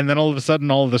at it, and then all of a sudden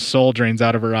all of the soul drains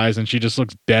out of her eyes and she just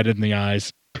looks dead in the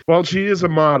eyes. Well, she is a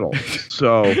model,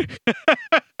 so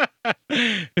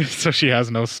so she has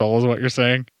no soul is what you're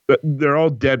saying? They're all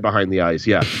dead behind the eyes.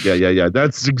 Yeah.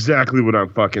 That's exactly what I'm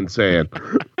fucking saying.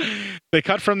 They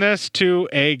cut from this to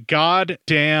a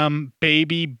goddamn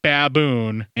baby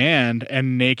baboon and a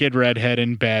naked redhead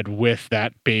in bed with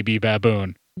that baby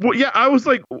baboon. Well, yeah, I was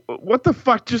like, what the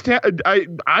fuck just happened?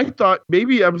 I thought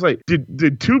maybe I was like,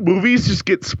 did two movies just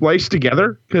get spliced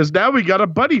together? Because now we got a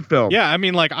buddy film. Yeah, I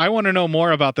mean, like, I want to know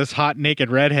more about this hot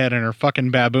naked redhead and her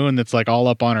fucking baboon that's like all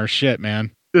up on her shit, man.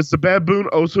 Does the baboon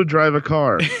also drive a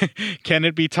car? Can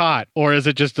it be taught? Or is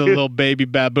it just a little baby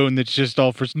baboon that's just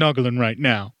all for snuggling right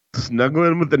now?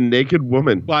 Snuggling with a naked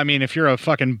woman. Well, I mean, if you're a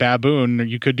fucking baboon,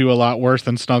 you could do a lot worse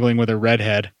than snuggling with a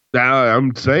redhead.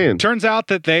 I'm saying. Turns out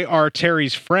that they are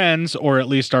Terry's friends, or at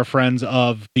least are friends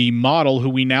of the model who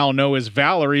we now know is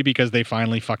Valerie because they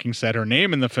finally fucking said her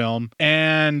name in the film.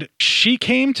 And she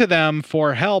came to them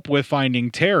for help with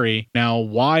finding Terry. Now,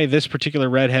 why this particular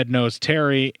redhead knows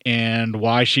Terry and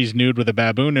why she's nude with a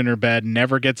baboon in her bed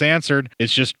never gets answered.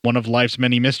 It's just one of life's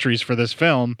many mysteries for this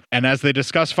film. And as they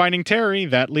discuss finding Terry,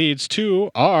 that leads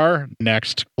to our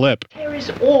next clip. Terry's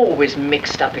always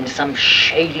mixed up in some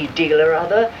shady deal or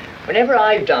other. Whenever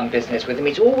I've done business with him,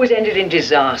 it's always ended in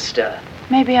disaster.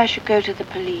 Maybe I should go to the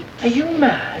police. Are you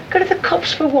mad? Go to the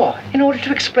cops for what? In order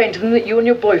to explain to them that you and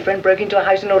your boyfriend broke into a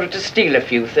house in order to steal a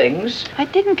few things? I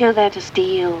didn't go there to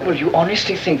steal. Well, you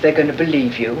honestly think they're going to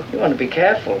believe you? You want to be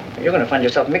careful. You're going to find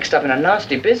yourself mixed up in a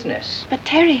nasty business. But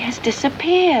Terry has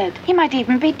disappeared. He might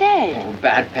even be dead. Oh,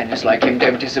 bad pennies like him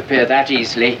don't disappear that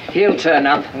easily. He'll turn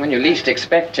up when you least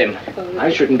expect him.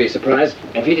 I shouldn't be surprised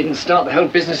if he didn't start the whole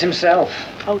business himself.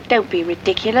 Oh, don't be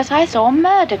ridiculous. I saw a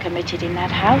murder committed in that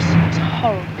house. It's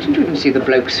horrible. Didn't you even see the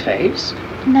bloke's face?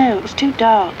 No, it was too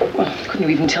dark. Well, couldn't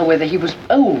you even tell whether he was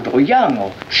old or young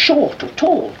or short or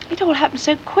tall? It all happened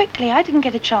so quickly, I didn't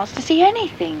get a chance to see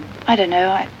anything. I don't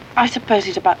know, I suppose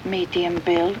he's about medium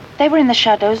build. They were in the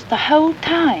shadows the whole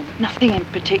time. Nothing in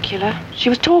particular. She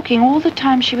was talking all the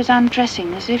time she was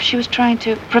undressing, as if she was trying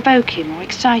to provoke him or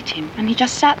excite him. And he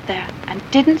just sat there and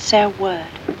didn't say a word.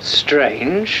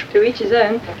 Strange. To each his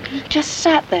own. He just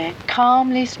sat there,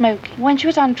 calmly smoking. When she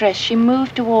was undressed, she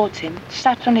moved towards him,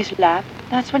 sat on his lap.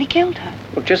 That's when he killed her.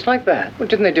 Well, just like that? Well,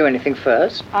 didn't they do anything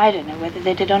first? I don't know whether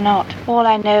they did or not. All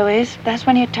I know is that's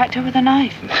when he attacked her with a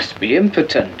knife. Must be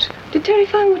impotent. Did Terry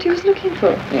find what he was looking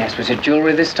for? Yes, was it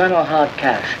jewellery this time or hard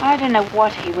cash? I don't know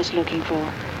what he was looking for.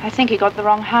 I think he got the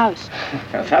wrong house.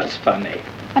 That's funny.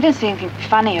 I didn't see anything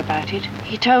funny about it.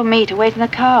 He told me to wait in the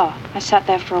car. I sat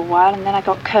there for a while and then I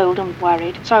got cold and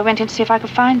worried, so I went in to see if I could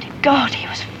find him. God, he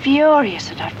was furious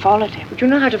that I'd followed him. Would you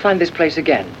know how to find this place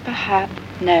again? Perhaps.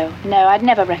 No, I'd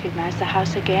never recognize the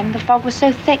house again. The fog was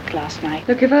so thick last night.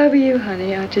 Look, if I were you,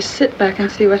 honey, I'd just sit back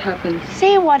and see what happens.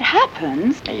 See what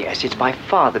happens? Yes, it's by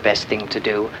far the best thing to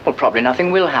do. Well, probably nothing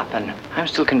will happen. I'm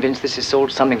still convinced this is all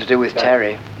something to do with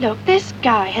Terry. Look, this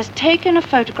guy has taken a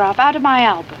photograph out of my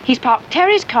album. He's parked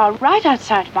Terry's car right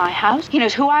outside of my house. He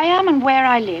knows who I am and where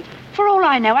I live. For all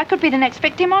I know, I could be the next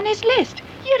victim on his list.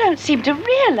 You don't seem to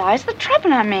realize the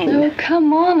trouble I'm in. Oh,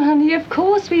 come on, honey. Of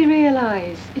course we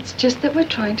realize. It's just that we're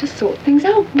trying to sort things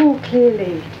out more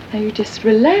clearly. Now you just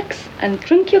relax and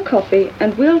drink your coffee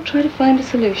and we'll try to find a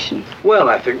solution. Well,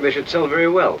 I think they should sell very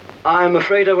well. I'm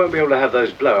afraid I won't be able to have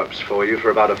those blow-ups for you for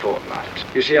about a fortnight.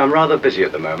 You see, I'm rather busy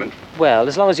at the moment. Well,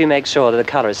 as long as you make sure that the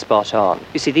colour is spot on.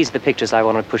 You see, these are the pictures I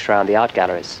want to push around the art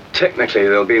galleries. Technically,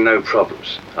 there'll be no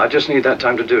problems. I just need that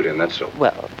time to do it in, that's all.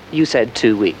 Well, you said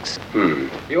 2 weeks.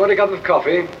 You want a cup of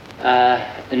coffee?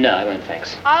 No, I won't,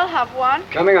 thanks. I'll have one.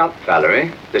 Coming up,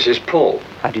 Valerie, this is Paul.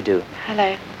 How do you do?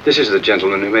 Hello. This is the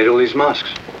gentleman who made all these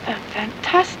masks. Oh,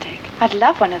 fantastic. I'd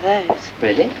love one of those.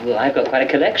 Really? Well, I've got quite a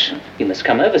collection. You must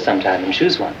come over sometime and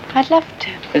choose one. I'd love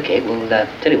to. Okay, well,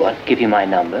 tell you what, give you my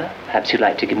number. Perhaps you'd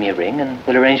like to give me a ring and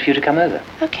we'll arrange for you to come over.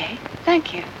 Okay,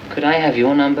 thank you. Could I have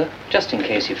your number? Just in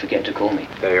case you forget to call me.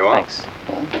 There you are. Thanks.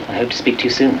 Well, I hope to speak to you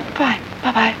soon. Fine.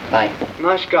 Bye-bye. Bye.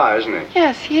 Nice guy, isn't he?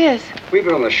 Yes, he is. We've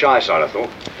been on the shy side, I thought.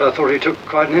 But I thought he took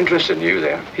quite an interest in you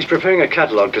there. He's preparing a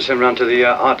catalogue to send round to the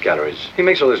art galleries. He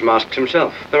makes all those masks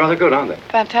himself. They're rather good, aren't they?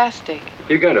 Fantastic.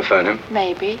 You going to phone him?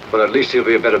 Maybe. Well, at least he'll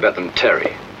be a better bet than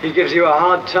Terry. He gives you a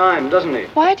hard time, doesn't he?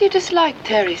 Why do you dislike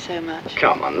Terry so much?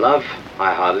 Come on, love.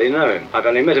 I hardly know him. I've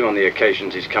only met him on the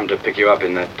occasions he's come to pick you up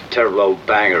in that terrible old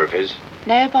banger of his.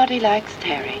 Nobody likes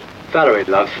Terry. Valerie,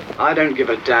 love, I don't give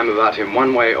a damn about him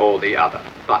one way or the other.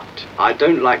 But I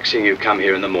don't like seeing you come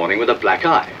here in the morning with a black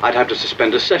eye. I'd have to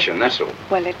suspend a session, that's all.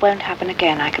 Well, it won't happen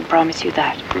again, I can promise you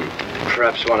that.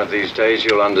 Perhaps one of these days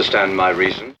you'll understand my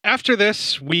reason. After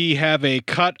this, we have a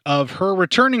cut of her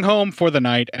returning home for the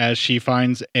night as she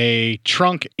finds a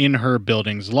trunk in her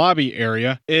building's lobby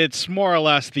area. It's more or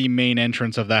less the main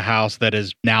entrance of the house that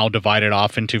is now divided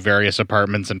off into various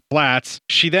apartments and flats.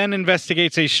 She then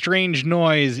investigates a strange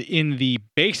noise in the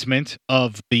basement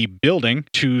of the building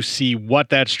to see what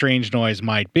that strange noise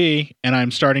might be, and I'm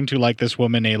starting to like this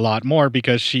woman a lot more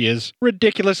because she is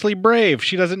ridiculously brave.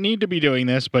 She doesn't need to be doing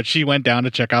this, but she went down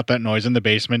to check out that noise in the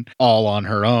basement all on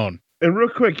her own. And real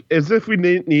quick, as if we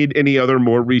didn't need any other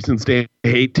more reasons to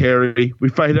hate Terry, we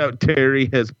find out Terry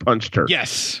has punched her.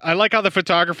 Yes. I like how the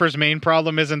photographer's main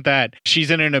problem isn't that she's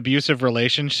in an abusive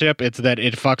relationship. It's that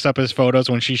it fucks up his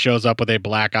photos when she shows up with a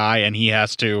black eye and he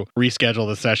has to reschedule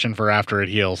the session for after it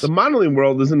heals. The modeling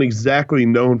world isn't exactly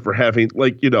known for having,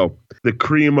 the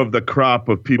cream of the crop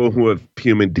of people who have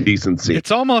human decency.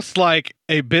 It's almost like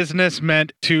a business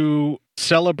meant to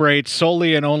celebrate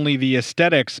solely and only the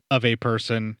aesthetics of a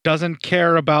person, doesn't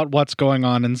care about what's going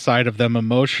on inside of them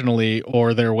emotionally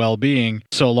or their well-being,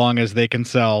 so long as they can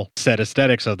sell said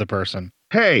aesthetics of the person.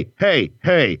 Hey,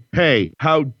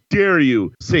 how dare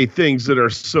you say things that are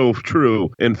so true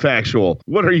and factual?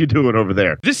 What are you doing over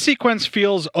there? This sequence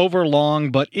feels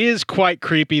overlong, but is quite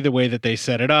creepy the way that they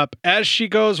set it up. As she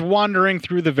goes wandering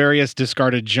through the various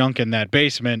discarded junk in that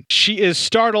basement, she is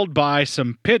startled by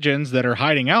some pigeons that are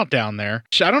hiding out down there.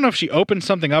 I don't know if she opened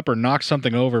something up or knocked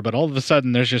something over, but all of a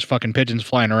sudden there's just fucking pigeons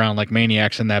flying around like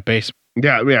maniacs in that basement.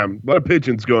 Yeah, a lot of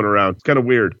pigeons going around. It's kind of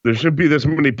weird. There shouldn't be this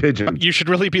many pigeons. You should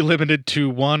really be limited to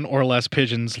one or less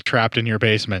pigeons trapped in your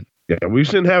basement. Yeah, we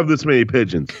shouldn't have this many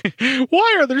pigeons.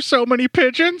 Why are there so many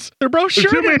pigeons? Their brochure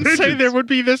didn't say there would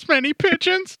be this many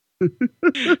pigeons.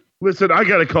 Listen, I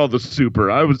gotta call the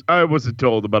super. I wasn't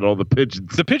told about all the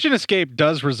pigeons. The pigeon escape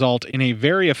does result in a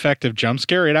very effective jump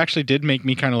scare. It actually did make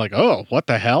me kind of like, oh, what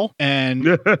the hell?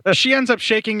 And she ends up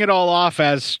shaking it all off,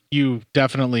 as you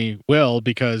definitely will,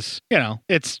 because,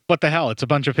 it's what the hell? It's a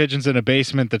bunch of pigeons in a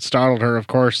basement that startled her. Of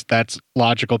course, that's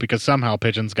logical because somehow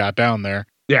pigeons got down there.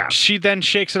 Yeah. She then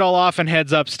shakes it all off and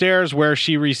heads upstairs where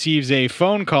she receives a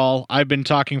phone call. I've been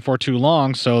talking for too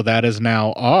long, so that is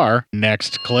now our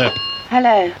next clip.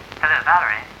 Hello. Hello,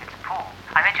 Valerie. It's Paul.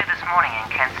 I met you this morning in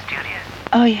Kent's studio.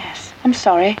 Oh, yes. I'm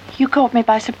sorry. You caught me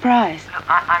by surprise. Look,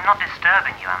 I'm not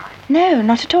disturbing you, am I? No,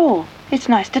 not at all. It's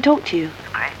nice to talk to you.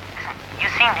 Great. Listen, you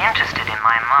seemed interested in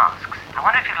my masks. I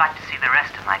wonder if you'd like to see the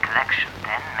rest of my collection.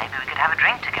 Then maybe we could have a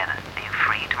drink together. Are you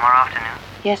free tomorrow afternoon?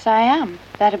 Yes, I am.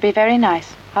 That'd be very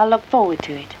nice. I'll look forward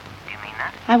to it. Do you mean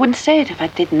that? I wouldn't say it if I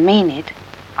didn't mean it.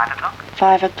 5 o'clock?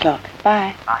 5 o'clock.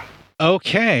 Bye. Bye.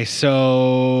 Okay,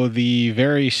 so the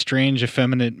very strange,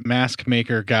 effeminate mask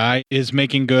maker guy is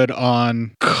making good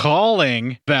on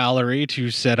calling Valerie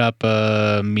to set up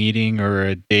a meeting or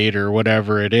a date or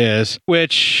whatever it is,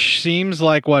 which seems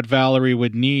like what Valerie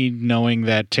would need, knowing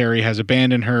that Terry has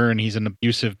abandoned her and he's an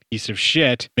abusive piece of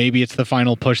shit. Maybe it's the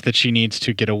final push that she needs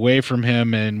to get away from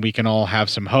him, and we can all have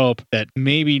some hope that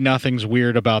maybe nothing's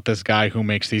weird about this guy who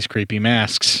makes these creepy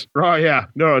masks. Oh, yeah.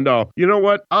 No. You know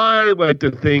what? I like to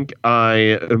think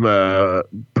I am a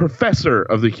professor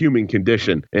of the human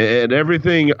condition, and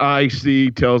everything I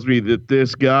see tells me that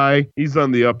this guy, he's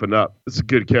on the up and up. It's a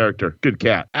good character, good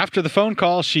cat. After the phone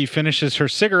call, she finishes her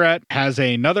cigarette, has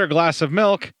another glass of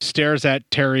milk, stares at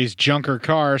Terry's junker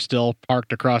car still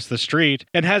parked across the street,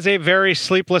 and has a very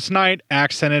sleepless night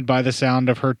accented by the sound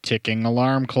of her ticking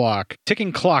alarm clock.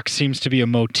 Ticking clock seems to be a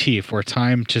motif where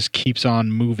time just keeps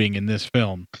on moving in this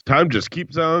film. Time just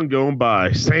keeps on going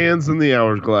by. Sands in the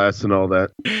hourglass and all that.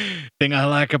 Thing I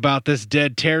like about this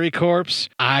dead Terry corpse,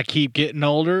 I keep getting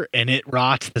older and it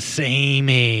rots the same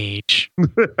age.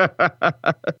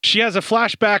 She has a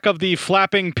flashback of the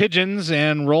flapping pigeons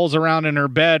and rolls around in her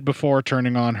bed before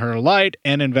turning on her light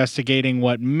and investigating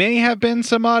what may have been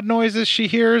some odd noises she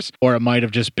hears, or it might have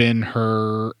just been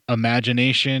her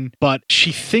imagination. But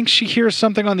she thinks she hears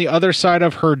something on the other side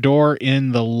of her door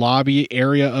in the lobby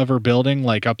area of her building,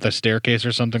 like up the staircase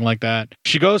or something like that.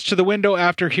 She goes to the window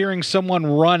after hearing someone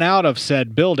run out of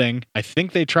said building. I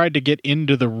think they tried to get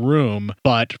into the room,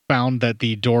 but found that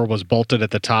the door was bolted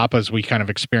at the top, as we kind of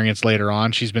experienced later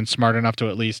on. She's been smart enough to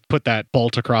at least put that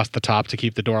bolt across the top to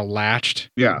keep the door latched.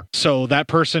 Yeah. So that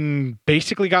person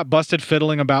basically got busted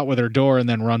fiddling about with her door and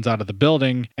then runs out of the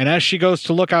building. And as she goes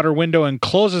to look out her window and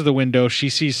closes the window, she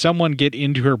sees someone get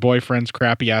into her boyfriend's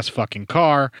crappy ass fucking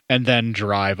car and then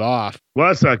drive off. Well,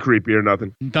 that's not creepy or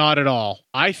nothing. Not at all.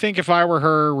 I think if I were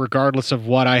her, regardless of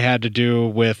what I had to do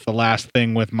with the last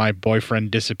thing with my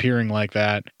boyfriend disappearing like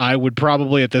that, I would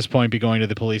probably at this point be going to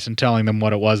the police and telling them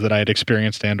what it was that I had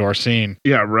experienced and or seen.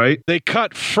 Yeah, right. They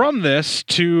cut from this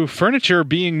to furniture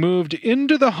being moved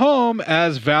into the home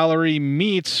as Valerie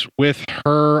meets with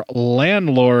her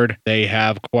landlord. They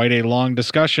have quite a long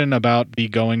discussion about the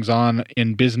goings-on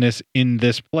in business in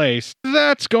this place.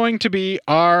 That's going to be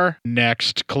our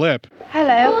next clip.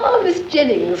 Hello. Oh, Miss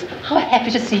Jennings. How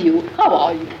happy to see you. How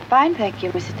are you? Fine, thank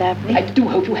you, Mrs. Dabney. I do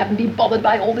hope you haven't been bothered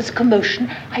by all this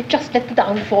commotion. I just let the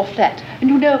down-floor flat. And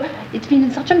you know, it's been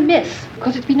in such a mess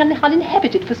because it's been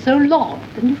uninhabited for so long.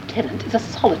 The new tenant is a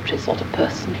solitary sort of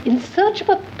person, in search of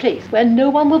a place where no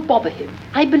one will bother him.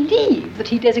 I believe that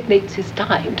he designates his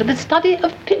time to the study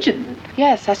of pigeons.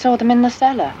 Yes, I saw them in the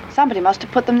cellar. Somebody must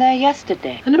have put them there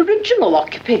yesterday. An original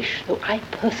occupation, though I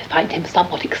personally find him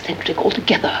somewhat eccentric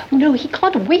altogether. You know, he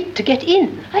can't wait to get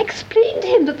in. I explained to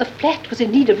him that the flat was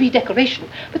in need of redecoration,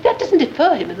 but that doesn't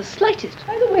deter him in the slightest.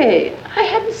 By the way, I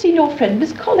hadn't seen your friend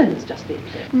Miss Collins just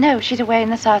lately. No, she's away in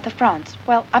the south of France.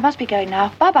 Well, I must be going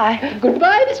now. Bye-bye.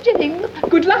 Goodbye, Miss Jennings.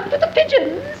 Good luck with the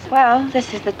pigeons. Well,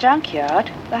 this is the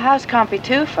junkyard. The house can't be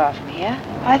too far from here.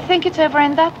 I think it's over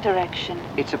in that direction.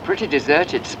 It's a pretty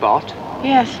deserted spot.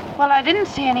 Yes. Well, I didn't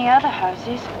see any other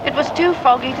houses. It was too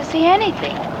foggy to see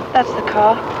anything. That's the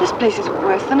car. This place is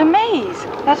worse than a maze.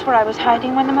 That's where I was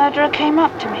hiding when the murderer came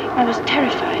up to me. I was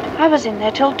terrified. I was in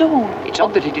there till dawn. It's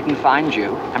odd that he didn't find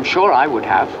you. I'm sure I would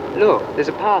have. Look, there's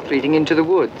a path leading into the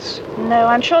woods. No,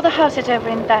 I'm sure the house is over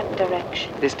in that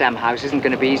direction. This damn house isn't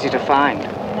going to be easy to find.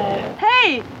 No.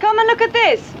 Hey, come and look at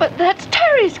this. But that's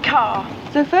Terry's car.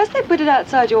 So first they put it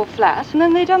outside your flat, and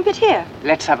then they dump it here.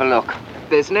 Let's have a look.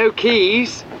 There's no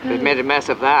keys. They've made a mess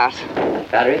of that.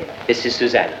 Valerie, this is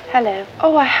Susanna. Hello.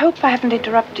 Oh, I hope I haven't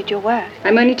interrupted your work.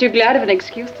 I'm only too glad of an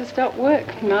excuse to stop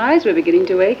work. My eyes were beginning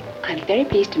to ache. I'm very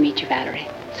pleased to meet you, Valerie.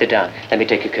 Sit down. Let me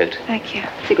take your coat. Thank you.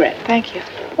 Cigarette. Thank you.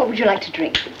 What would you like to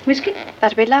drink? Whiskey?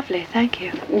 That'd be lovely, thank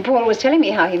you. Paul was telling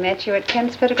me how he met you at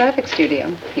Kent's photographic studio.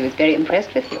 He was very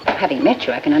impressed with you. Having met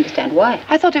you, I can understand why.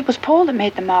 I thought it was Paul that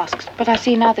made the masks, but I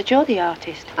see now that you're the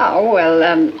artist. Oh,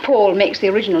 well, Paul makes the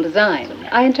original design.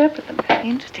 I interpret them.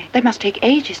 Interesting. They must take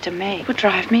ages to make. It would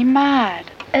drive me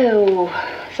mad. Oh,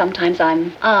 sometimes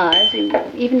I'm hours,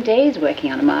 even days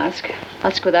working on a mask.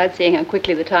 Ask without seeing how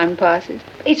quickly the time passes.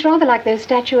 It's rather like those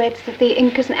statuettes that the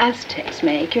Incas and Aztecs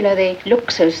make. You know, they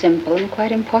look so simple and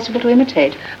quite impossible to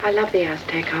imitate. I love the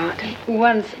Aztec art.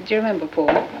 Once, do you remember,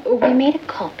 Paul? We made a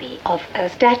copy of a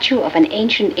statue of an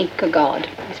ancient Inca god.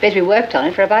 I suppose we worked on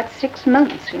it for about 6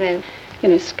 months, you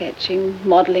know, sketching,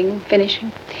 modeling,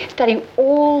 finishing, studying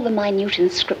all the minute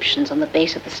inscriptions on the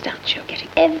base of the statue, getting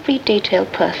every detail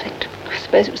perfect. I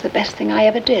suppose it was the best thing I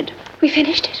ever did. We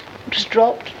finished it. It was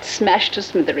dropped, smashed to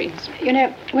smithereens. You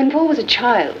know, when Paul was a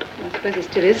child, I suppose he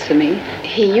still is for me,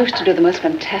 he used to do the most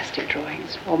fantastic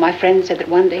drawings. All my friends said that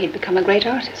one day he'd become a great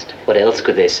artist. What else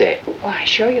could they say? Oh, I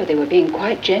assure you they were being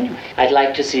quite genuine. I'd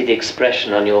like to see the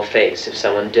expression on your face if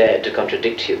someone dared to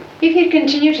contradict you. If he'd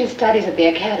continued his studies at the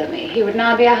academy, he would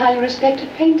now be a highly respected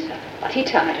painter. But he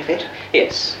tired of it.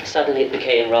 Yes, suddenly it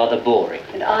became rather boring.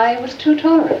 And I was too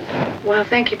tolerant. Well,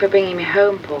 thank you for bringing me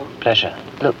home, Paul. Pleasure.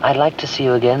 Look, I'd like to see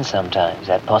you again sometime. Is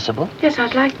that possible? Yes,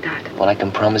 I'd like that. Well, I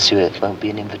can promise you it won't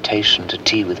be an invitation to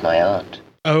tea with my aunt.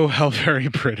 Oh, how very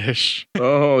British.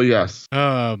 Oh, yes.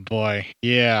 Oh, boy.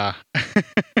 Yeah.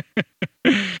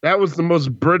 That was the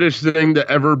most British thing to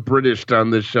ever Britished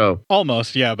on this show.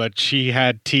 Almost, yeah, but she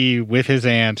had tea with his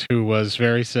aunt, who was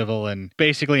very civil and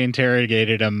basically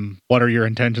interrogated him, what are your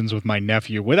intentions with my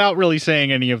nephew, without really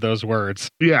saying any of those words.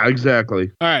 Yeah,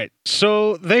 exactly. All right,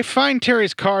 so they find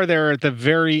Terry's car there at the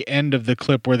very end of the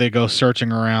clip where they go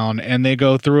searching around, and they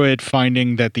go through it,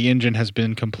 finding that the engine has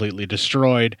been completely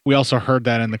destroyed. We also heard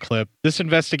that in the clip. This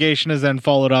investigation is then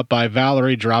followed up by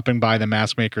Valerie dropping by the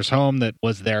mask maker's home that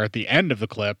was there at the end of the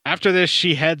clip. After this,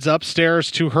 she heads upstairs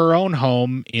to her own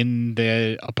home in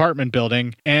the apartment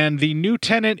building, and the new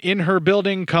tenant in her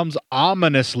building comes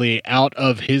ominously out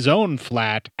of his own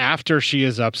flat after she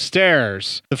is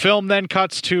upstairs. The film then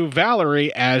cuts to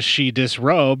Valerie as she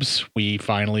disrobes. We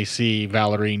finally see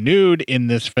Valerie nude in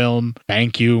this film.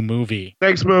 Thank you, movie.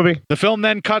 Thanks, movie. The film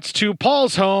then cuts to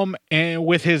Paul's home and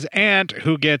with his aunt,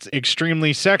 who gets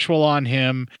extremely sexual on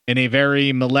him in a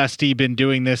very molesty, been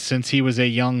doing this since he was a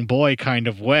young boy kind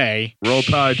of way. Roll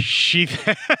Tide. She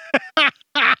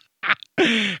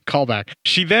callback.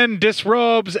 She then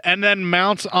disrobes and then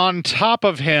mounts on top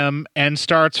of him and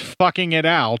starts fucking it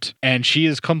out, and she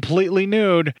is completely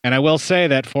nude. And I will say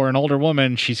that for an older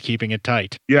woman, she's keeping it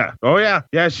tight. Yeah. Oh yeah.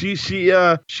 Yeah.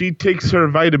 She takes her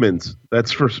vitamins.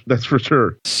 That's for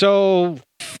sure. So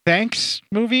thanks,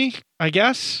 movie, I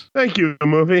guess. Thank you,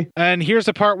 movie. And here's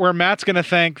the part where Matt's going to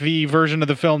thank the version of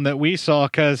the film that we saw,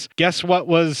 because guess what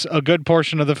was a good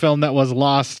portion of the film that was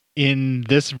lost in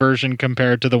this version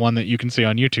compared to the one that you can see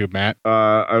on YouTube, Matt?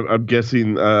 I'm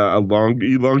guessing a long,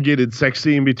 elongated sex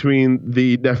scene between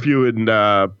the nephew and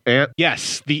aunt.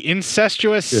 Yes, the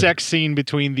incestuous sex scene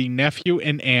between the nephew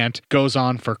and aunt goes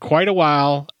on for quite a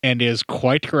while and is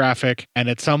quite graphic. And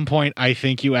at some point, I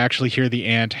think you actually hear the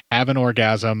aunt have an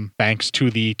orgasm thanks to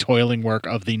the toiling work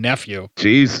of the nephew.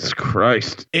 Jesus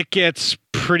Christ. It gets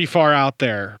pretty far out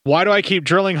there. Why do I keep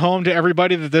drilling home to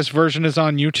everybody that this version is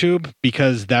on YouTube?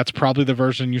 Because that's probably the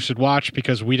version you should watch,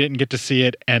 because we didn't get to see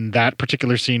it, and that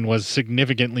particular scene was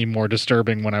significantly more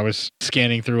disturbing when I was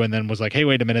scanning through and then was like, hey,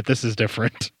 wait a minute, this is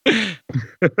different.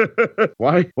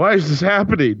 Why is this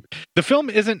happening? The film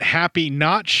isn't happy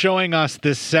not showing us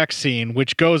this sex scene,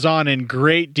 which goes on in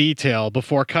great detail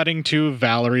before cutting to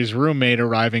Valerie's roommate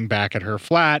arriving back at her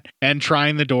flat and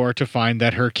trying the door to find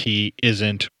that her key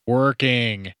isn't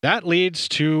working. That leads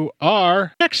to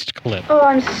our next clip. Oh,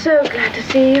 I'm so glad to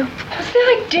see you. What's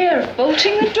the idea of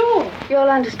bolting the door? You'll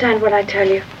understand when I tell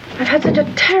you. I've had such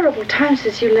a terrible time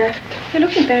since you left. You're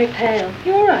looking very pale.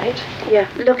 You all right? Yeah,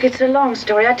 look, it's a long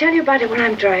story. I'll tell you about it when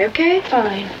I'm dry, okay?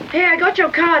 Fine. Hey, I got your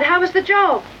card. How was the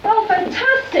job? Oh,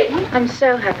 fantastic. I'm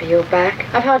so happy you're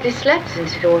back. I've hardly slept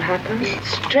since it all happened.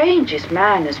 Strangest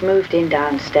man has moved in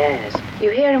downstairs.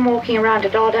 You hear him walking around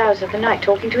at odd hours of the night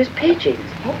talking to his pigeons.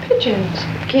 What pigeons?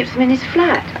 Keeps them in his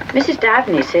flat. Mrs.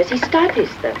 Dabney says he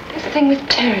studies them. This thing with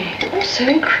Terry. Oh, so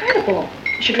incredible.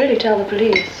 You should really tell the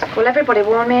police. Well, everybody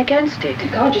warned me against it. You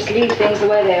can't just leave things the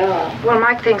way they are. Well,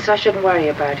 Mike thinks I shouldn't worry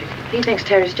about it. He thinks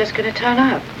Terry's just going to turn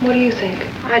up. What do you think?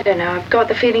 I don't know. I've got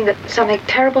the feeling that something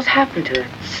terrible's happened to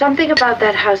her. Something about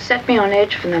that house set me on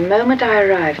edge from the moment I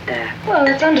arrived there. Well,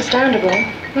 that's understandable.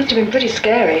 Must have been pretty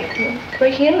scary,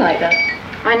 breaking in like that.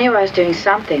 I knew I was doing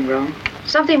something wrong.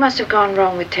 Something must have gone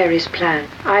wrong with Terry's plan.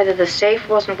 Either the safe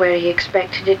wasn't where he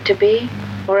expected it to be,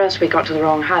 or else we got to the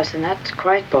wrong house, and that's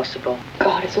quite possible.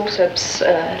 God, it's all so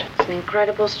absurd. It's an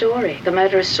incredible story. The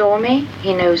murderer saw me,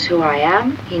 he knows who I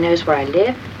am, he knows where I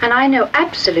live, and I know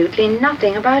absolutely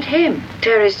nothing about him.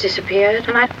 Terry's disappeared,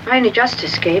 and I only just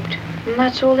escaped, and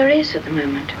that's all there is at the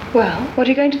moment. Well, what are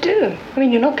you going to do? I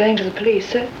mean, you're not going to the police,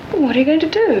 so what are you going to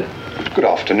do? Good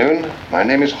afternoon. My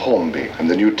name is Hornby. I'm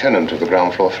the new tenant of the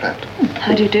ground floor flat.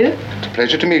 How do you do? It's a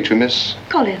pleasure to meet you, Miss.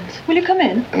 Collins, will you come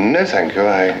in? No, thank you.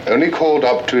 I only called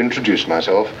up to introduce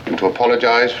myself and to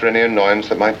apologize for any annoyance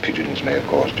that my pigeons may have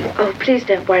caused you. Oh, please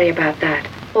don't worry about that.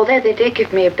 Although they did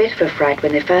give me a bit of a fright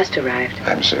when they first arrived.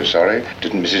 I'm so sorry.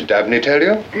 Didn't Mrs. Dabney tell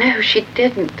you? No, she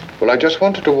didn't. Well, I just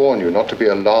wanted to warn you not to be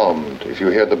alarmed if you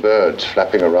hear the birds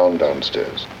flapping around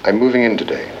downstairs. I'm moving in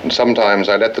today, and sometimes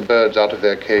I let the birds out of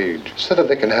their cage so that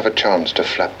they can have a chance to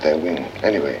flap their wings.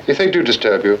 Anyway, if they do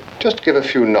disturb you, just give a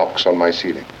few knocks on my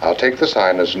ceiling. I'll take the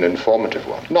sign as an informative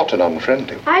one, not an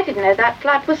unfriendly one. I didn't know that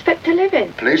flat was fit to live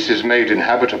in. Place is made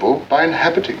inhabitable by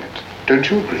inhabiting it. Don't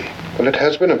you agree? Well, it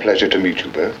has been a pleasure to meet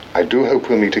you both. I do hope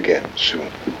we'll meet again soon.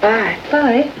 Bye.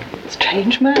 Bye.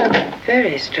 Strange man.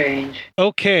 Very strange.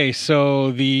 Okay,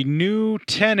 so the new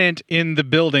tenant in the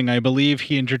building, I believe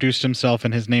he introduced himself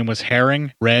and his name was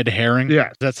Herring. Red Herring. Yeah.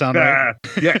 Does that sound right?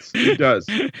 Yes, it does.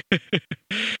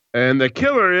 And the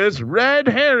killer is Red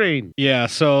Herring. Yeah,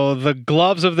 so the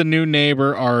gloves of the new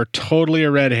neighbor are totally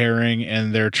a red herring,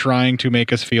 and they're trying to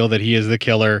make us feel that he is the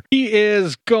killer. He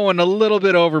is going a little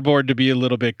bit overboard to be a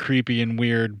little bit creepy and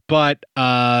weird, but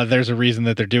there's a reason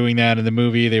that they're doing that in the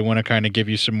movie. They want to kind of give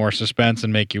you some more suspense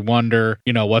and make you wonder,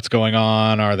 what's going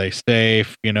on? Are they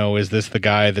safe? Is this the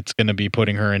guy that's going to be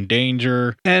putting her in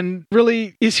danger? And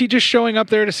really, is he just showing up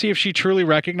there to see if she truly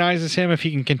recognizes him, if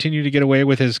he can continue to get away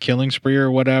with his killing spree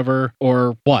or whatever?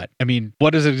 Or what? I mean,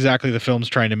 what is exactly the film's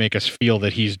trying to make us feel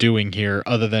that he's doing here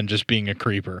other than just being a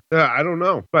creeper? I don't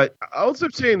know. But also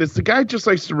saying this, the guy just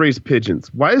likes to raise pigeons.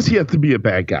 Why does he have to be a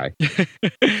bad guy?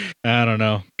 I don't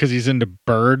know. Because he's into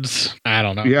birds? I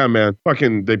don't know. Yeah, man.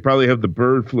 They probably have the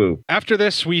bird flu. After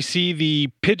this, we see the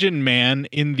pigeon man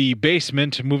in the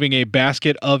basement moving a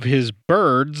basket of his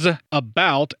birds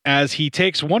about as he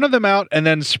takes one of them out and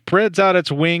then spreads out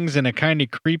its wings in a kind of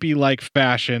creepy-like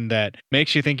fashion that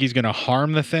makes you think he's going to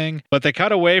harm the thing. But they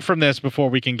cut away from this before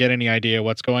we can get any idea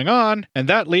what's going on. And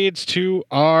that leads to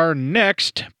our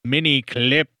next mini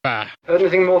clip. Heard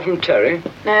anything more from Terry?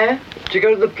 No. Did you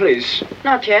go to the police?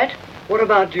 Not yet. What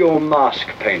about your mask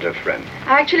painter friend?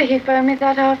 Actually, he phoned me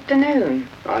that afternoon.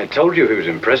 I told you he was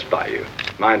impressed by you.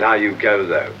 Mind how you go,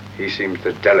 though. He seems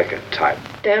the delicate type.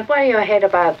 Don't worry your head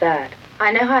about that.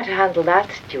 I know how to handle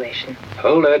that situation.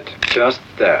 Hold it. Just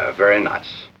there. Very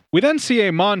nice. We then see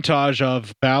a montage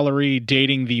of Valerie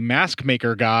dating the mask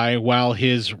maker guy while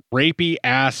his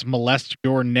rapey-ass molest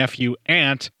your nephew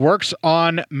aunt works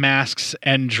on masks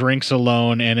and drinks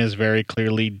alone and is very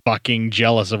clearly fucking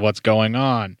jealous of what's going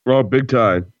on. Oh, big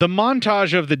time. The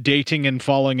montage of the dating and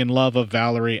falling in love of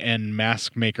Valerie and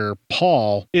mask maker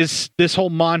Paul this whole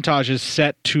montage is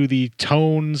set to the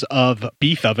tones of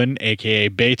Beethoven, aka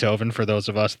Beethoven, for those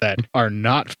of us that are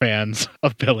not fans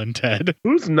of Bill and Ted.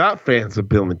 Who's not fans of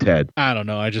Bill and Ted? I don't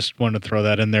know. I just wanted to throw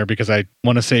that in there because I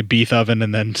want to say beef oven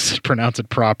and then pronounce it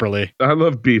properly. I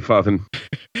love beef oven.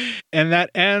 And that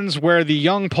ends where the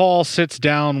young Paul sits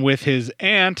down with his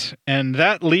aunt, and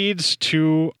that leads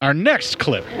to our next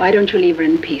clip. Why don't you leave her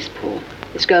in peace, Paul?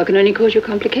 This girl can only cause you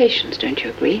complications, don't you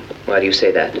agree? Why do you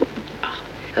say that?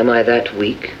 Am I that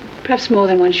weak? Perhaps more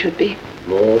than one should be.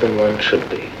 More than one should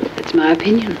be. That's my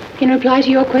opinion. In reply to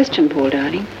your question, Paul,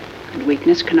 darling, and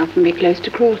weakness can often be close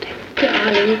to cruelty.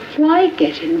 Darling, why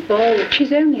get involved?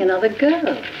 She's only another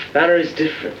girl. Valerie's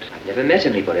different. I've never met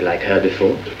anybody like her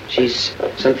before. She's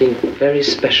something very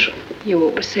special. You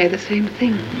always say the same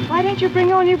thing. Why don't you bring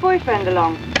your new boyfriend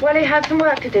along? Well, he had some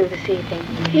work to do this evening.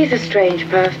 He's a strange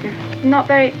person. Not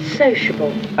very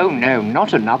sociable. Oh, no,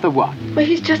 not another one. Well,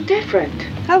 he's just different.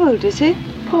 How old is he?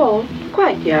 Paul,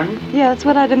 quite young. Yeah, that's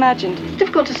what I'd imagined. It's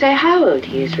difficult to say how old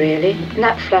he is, really. In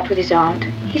that flat with his aunt,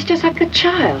 he's just like a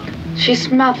child. She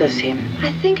smothers him.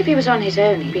 I think if he was on his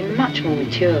own, he'd be much more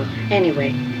mature. Anyway,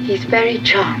 he's very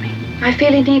charming. I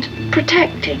feel he needs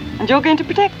protecting. And you're going to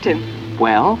protect him?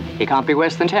 Well, he can't be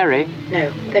worse than Terry. No,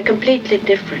 they're completely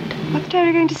different. What's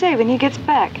Terry going to say when he gets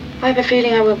back? I have a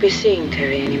feeling I won't be seeing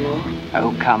Terry anymore.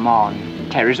 Oh, come on.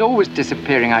 Terry's always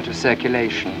disappearing out of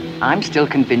circulation. I'm still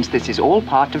convinced this is all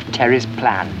part of Terry's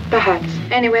plan. Perhaps.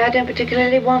 Anyway, I don't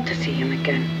particularly want to see him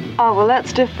again. Oh, well,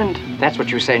 that's different. That's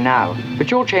what you say now. But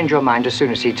you'll change your mind as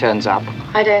soon as he turns up.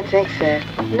 I don't think so.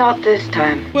 Not this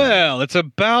time. Well, it's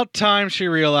about time she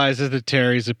realizes that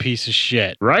Terry's a piece of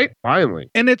shit. Right?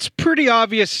 Finally. And it's pretty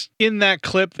obvious in that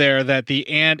clip there that the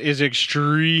aunt is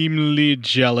extremely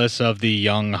jealous of the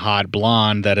young hot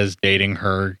blonde that is dating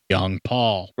her young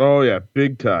Paul. Oh, yeah.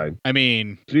 Big time. I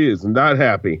mean... She is not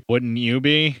happy. Wouldn't you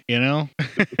be,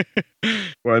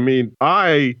 Well, I mean,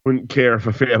 I wouldn't care if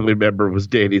a family member was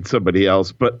dating somebody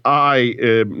else, but I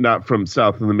am not from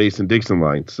south of the Mason-Dixon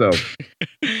line, so...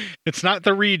 It's not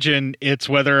the region, it's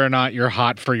whether or not you're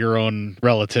hot for your own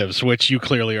relatives, which you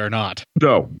clearly are not.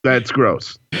 No, that's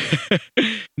gross.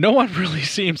 No one really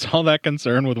seems all that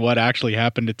concerned with what actually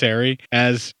happened to Terry,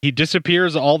 as he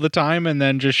disappears all the time and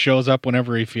then just shows up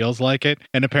whenever he feels like it.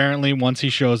 And apparently once he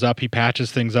shows up, he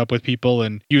patches things up with people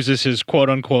and uses his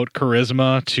quote-unquote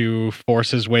charisma to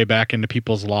force his way back into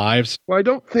people's lives. Well, I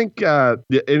don't think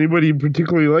anybody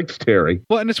particularly likes Terry.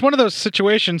 Well, and it's one of those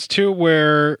situations, too,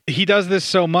 where he does this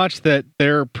so much that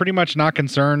they're pretty much not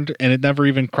concerned, and it never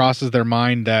even crosses their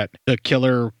mind that the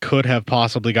killer could have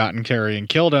possibly gotten Terry and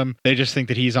killed him. They just think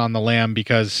that he's on the lam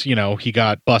because, he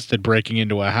got busted breaking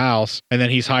into a house, and then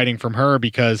he's hiding from her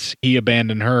because he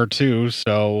abandoned her, too.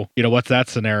 So, what's that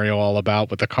scenario all about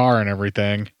with the car and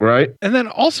everything? Right. And then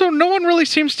also, no one really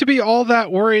seems to be all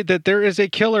that worried that there is a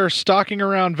killer stalking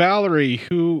around Valerie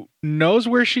who knows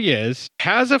where she is,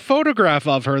 has a photograph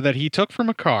of her that he took from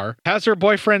a car, has her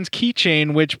boyfriend's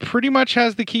keychain, which pretty much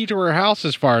has the key to her house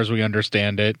as far as we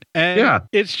understand it. And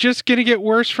it's just going to get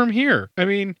worse from here. I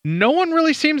mean, no one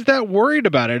really seems that worried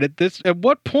about it. At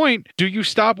what point do you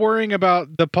stop worrying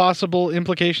about the possible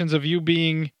implications of you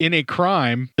being in a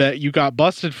crime that you got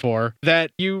busted for,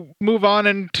 that you move on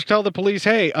and tell the police,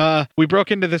 hey, we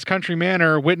broke into this country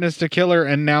manor, witnessed a killer,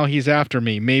 and now he's after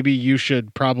me. Maybe you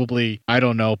should probably, I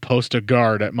don't know, post a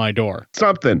guard at my door.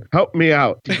 Something. Help me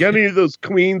out. Do you get any of those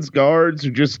Queens guards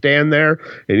who just stand there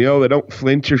and, you know, they don't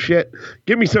flinch or shit?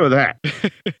 Give me some of that.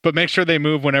 But make sure they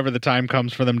move whenever the time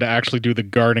comes for them to actually do the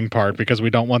guarding part, because we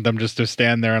don't want them just to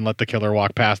stand there and let the killer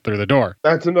walk past through the door.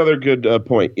 That's another good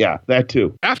point. Yeah, that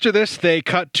too. After this, they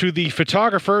cut to the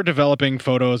photographer developing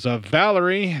photos of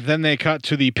Valerie. Then they cut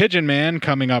to the pigeon man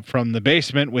coming up from the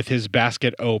basement with his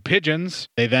basket o' pigeons.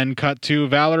 They then cut to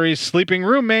Valerie's sleeping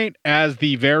roommate as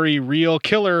the very real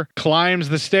killer climbs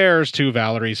the stairs to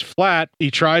Valerie's flat.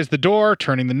 He tries the door,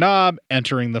 turning the knob,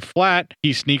 entering the flat.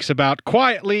 He sneaks about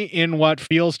quietly in what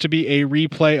feels to be a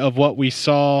replay of what we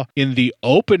saw in the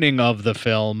opening of the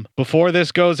film. Before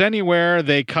this goes anywhere,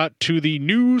 they cut to the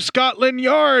New Scotland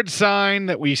Yard sign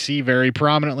that we see very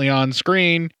prominently on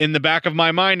screen. In the back of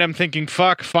my mind, I'm thinking,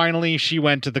 fuck, finally she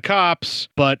went to the cops.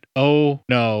 But oh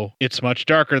no, it's much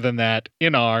darker than that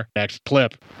in our next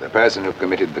clip. The person who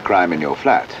committed the crime in your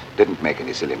flat didn't make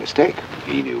any silly mistake.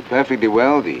 He knew perfectly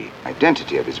well the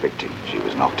identity of his victim. She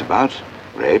was knocked about,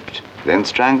 raped, then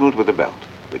strangled with a belt,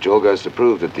 which all goes to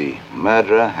prove that the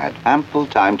murderer had ample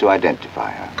time to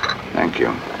identify her. Thank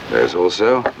you. There's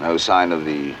also no sign of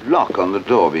the lock on the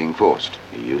door being forced.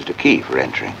 He used a key for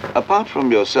entering. Apart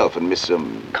from yourself and Miss,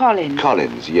 Collins.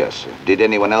 Collins, yes. Did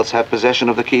anyone else have possession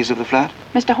of the keys of the flat?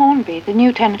 Mr. Hornby, the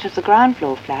new tenant of the ground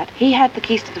floor flat, he had the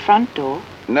keys to the front door.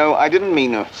 No, I didn't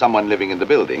mean someone living in the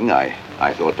building. I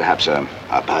thought perhaps a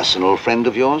personal friend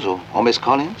of yours or Miss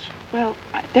Collins. Well,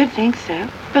 I don't think so.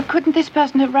 But couldn't this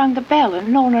person have rung the bell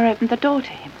and Lorna opened the door to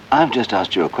him? I've just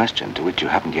asked you a question to which you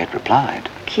haven't yet replied.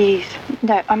 Keys?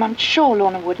 No, I'm sure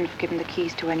Lorna wouldn't have given the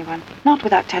keys to anyone. Not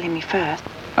without telling me first.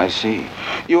 I see.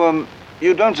 You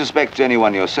don't suspect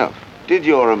anyone yourself. Did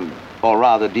your, or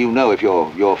rather, do you know if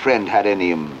your friend had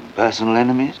any, personal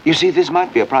enemies? You see, this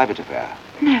might be a private affair.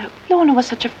 No, Lorna was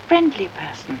such a friendly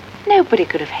person. Nobody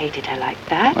could have hated her like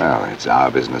that. Well, it's our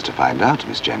business to find out,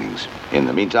 Miss Jennings. In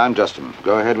the meantime, just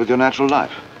go ahead with your natural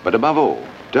life. But above all,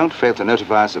 don't fail to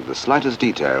notify us of the slightest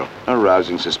detail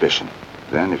arousing suspicion.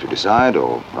 Then, if you decide,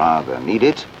 or rather need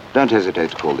it, don't hesitate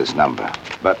to call this number.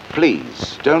 But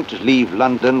please, don't leave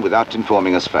London without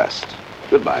informing us first.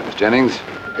 Goodbye, Miss Jennings.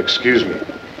 Excuse me.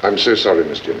 I'm so sorry,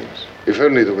 Miss Jennings. If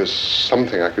only there was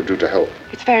something I could do to help.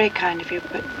 It's very kind of you,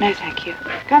 but no thank you.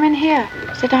 Come in here.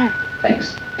 Sit down.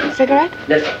 Thanks. Cigarette?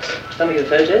 No thanks. Some of your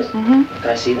photos? Mm-hmm. Can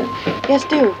I see them? Yes,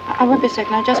 do. I won't be a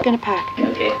second. I'm just going to pack.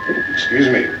 Okay. Excuse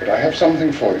me, but I have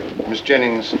something for you. Miss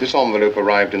Jennings, this envelope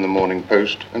arrived in the Morning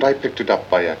Post, and I picked it up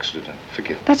by accident.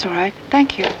 Forgive me. That's all right.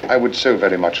 Thank you. I would so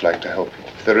very much like to help you.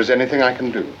 If there is anything I can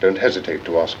do, don't hesitate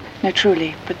to ask me. No,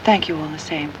 truly, but thank you all the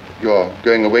same. You're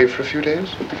going away for a few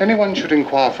days? If anyone should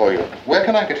inquire for you, where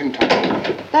can I get in touch with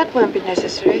you? That won't be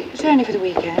necessary. It's only for the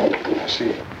weekend. I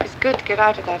see. It's good to get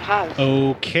out of that house.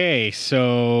 Okay,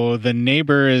 so the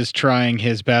neighbor is trying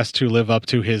his best to live up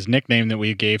to his nickname that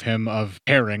we gave him of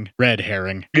Herring, Red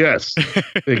Herring. Yes,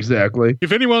 exactly.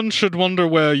 If anyone should wonder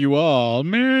where you are,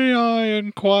 may I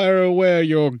inquire where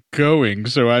you're going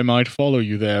so I might follow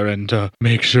you there and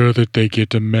make sure that they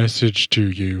get a message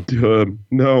to you?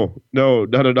 No,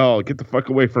 not at all. Get the fuck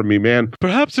away from me, man.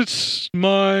 Perhaps it's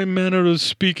my manner of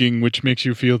speaking which makes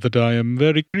you feel that I am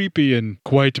very creepy and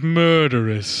quite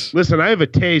murderous. Listen, I have a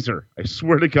taser. I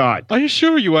swear to God. I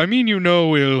assure you, I mean you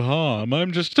no ill harm.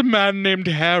 I'm just a man named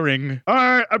Herring. All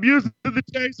right, I'm using the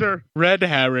taser. Red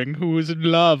Herring, who is in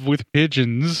love with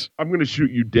pigeons. I'm going to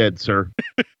shoot you dead, sir.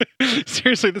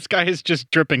 Seriously, this guy is just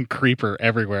dripping creeper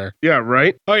everywhere. Yeah,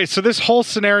 right? Okay, so this whole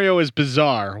scenario is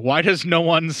bizarre. Why does no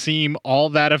one seem all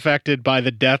that affected by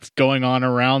the deaths going on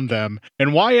around them?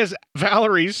 And why is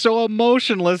Valerie so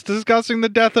emotionless discussing the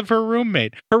death of her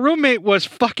roommate? Her roommate was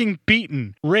fucking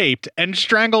beaten, raped, and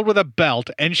strangled with a belt,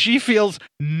 and she feels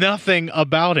nothing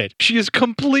about it. She is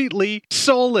completely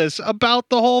soulless about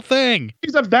the whole thing.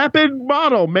 She's a vapid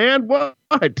model, man. What?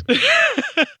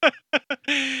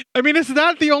 I mean, is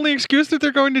that the only excuse that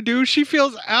they're going to do? She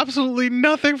feels absolutely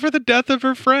nothing for the death of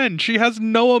her friend. She has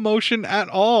no emotion at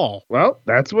all. Well,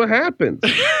 that's what happens.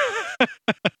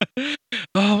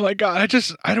 Oh my God.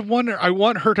 I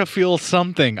want her to feel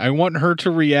something. I want her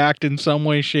to react in some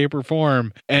way, shape, or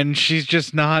form. And she's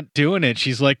just not doing it.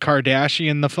 She's like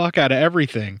Kardashian the fuck out of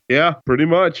everything. Yeah, pretty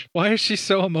much. Why is she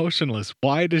so emotionless?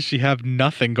 Why does she have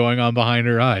nothing going on behind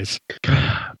her eyes?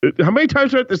 How many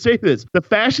times do I have to say this? The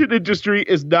fashion industry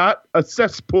is not a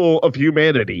cesspool of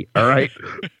humanity, all right?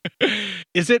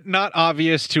 Is it not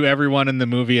obvious to everyone in the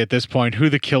movie at this point who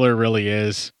the killer really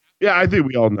is? Yeah, I think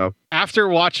we all know. After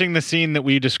watching the scene that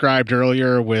we described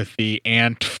earlier with the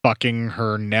aunt fucking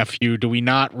her nephew, do we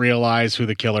not realize who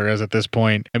the killer is at this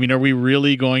point? I mean, are we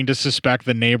really going to suspect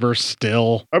the neighbor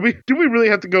still? Do we really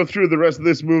have to go through the rest of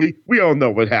this movie? We all know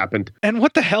what happened. And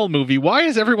what the hell, movie? Why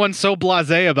is everyone so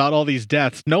blasé about all these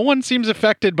deaths? No one seems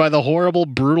affected by the horrible,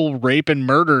 brutal rape and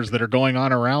murders that are going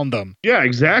on around them. Yeah,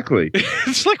 exactly.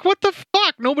 It's like, what the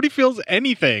fuck? Nobody feels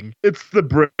anything. It's the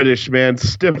British, man.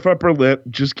 Stiff upper lip.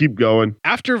 Just keep going.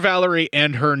 After Valerie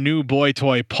and her new boy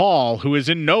toy, Paul, who is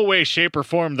in no way, shape, or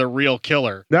form the real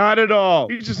killer. Not at all.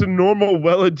 He's just a normal,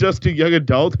 well-adjusted young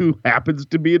adult who happens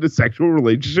to be in a sexual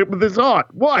relationship with his aunt.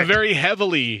 What? A very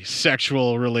heavily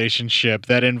sexual relationship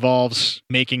that involves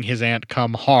making his aunt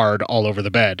come hard all over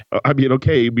the bed. I mean,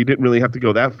 okay, we didn't really have to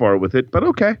go that far with it, but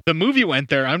okay. The movie went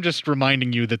there. I'm just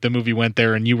reminding you that the movie went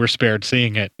there and you were spared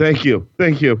seeing it. Thank you.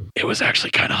 Thank you. It was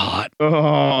actually kind of hot.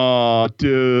 Oh,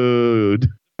 dude.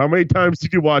 How many times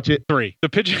did you watch it? 3. The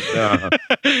pigeon.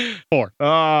 4.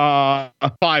 5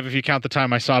 if you count the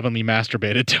time I sobbingly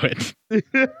masturbated to it.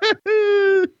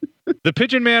 The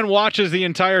Pigeon Man watches the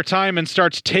entire time and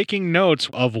starts taking notes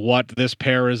of what this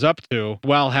pair is up to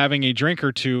while having a drink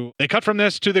or two. They cut from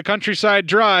this to the countryside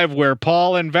drive where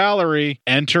Paul and Valerie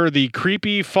enter the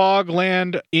creepy fog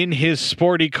land in his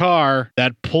sporty car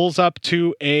that pulls up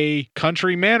to a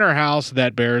country manor house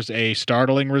that bears a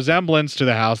startling resemblance to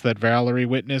the house that Valerie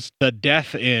witnessed the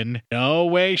death in. No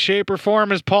way, shape, or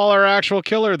form is Paul our actual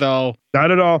killer, though. Not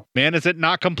at all. Man, is it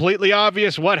not completely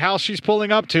obvious what house she's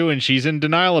pulling up to, and she's in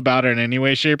denial about it in any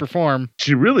way, shape, or form.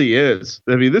 She really is.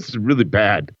 I mean, this is really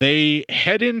bad. They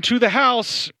head into the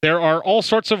house. There are all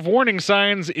sorts of warning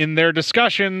signs in their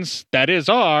discussions. That is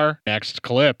our next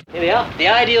clip. Here we are. The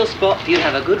ideal spot for you to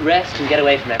have a good rest and get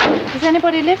away from everything. Does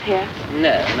anybody live here?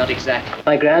 No, not exactly.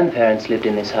 My grandparents lived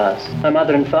in this house. My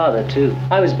mother and father, too.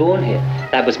 I was born here.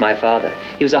 That was my father.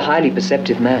 He was a highly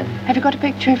perceptive man. Have you got a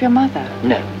picture of your mother?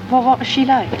 No. Well, what was she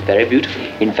like? Very beautiful.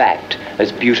 In fact,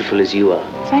 as beautiful as you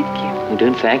are. Thank you. You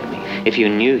don't thank me. If you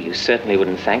knew, you certainly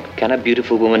wouldn't thank me. Can a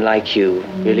beautiful woman like you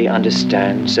really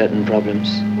understand certain problems?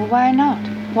 Well, why not?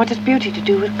 What has beauty to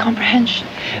do with comprehension?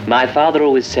 My father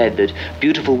always said that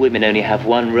beautiful women only have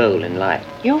one role in life.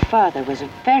 Your father was a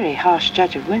very harsh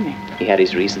judge of women. He had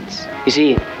his reasons. You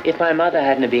see, if my mother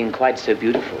hadn't been quite so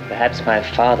beautiful, perhaps my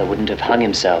father wouldn't have hung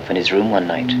himself in his room one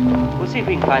night. We'll see if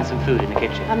we can find some food in the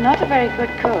kitchen. I'm not a very good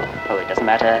cook. Oh, it doesn't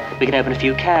matter. We can open a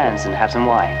few cans and have some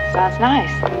wine. Sounds nice.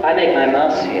 I make my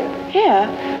masks here.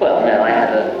 Here? Well, no, I have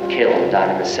a kiln down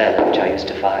in the cellar, which I used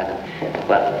to fire them.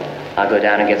 Well, I'll go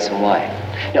down and get some wine.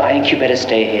 No, I think you better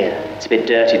stay here. It's a bit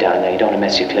dirty down there. You don't want to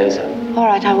mess your clothes up. All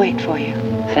right, I'll wait for you.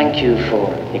 Thank you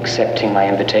for accepting my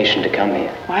invitation to come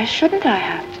here. Why shouldn't I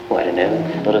have? Oh, I don't know.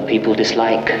 A lot of people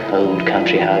dislike old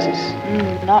country houses.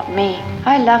 Not me.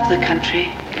 I love the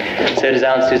country. So does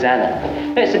Aunt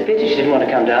Susanna. No, it's a pity she didn't want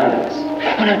to come down with us.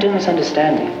 Oh, no, don't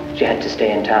misunderstand me. She had to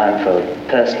stay in town for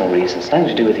personal reasons. Nothing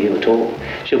to do with you at all.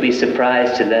 She'll be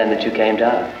surprised to learn that you came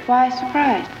down. Why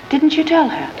surprised? Didn't you tell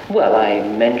her? Well, I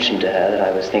mentioned to her that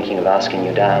I was thinking of asking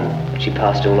you down. She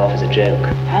passed it all off as a joke.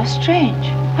 How strange.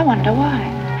 I wonder why.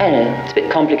 I know. It's a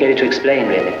bit complicated to explain,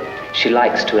 really. She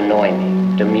likes to annoy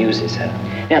me. It amuses her.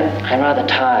 Now, I'm rather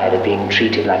tired of being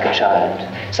treated like a child.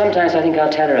 Sometimes I think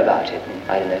I'll tell her about it.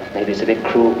 I don't know. Maybe it's a bit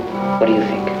cruel. What do you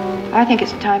think? I think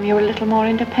it's time you were a little more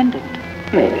independent.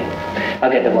 Maybe.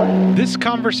 I'll get the wine. This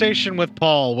conversation with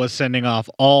Paul was sending off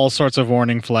all sorts of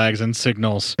warning flags and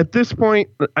signals. At this point,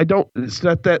 it's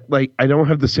not that, like, I don't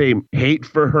have the same hate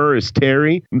for her as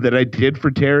Terry that I did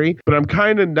for Terry, but I'm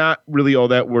kind of not really all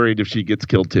that worried if she gets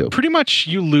killed too. Pretty much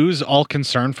you lose all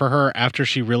concern for her after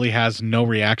she really has no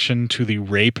reaction to the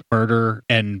rape, murder,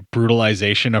 and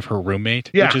brutalization of her roommate,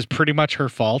 which is pretty much her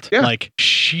fault. Yeah. Like,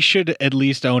 she should at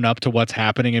least own up to what's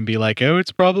happening and be like, oh,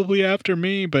 it's probably after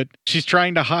me, but she's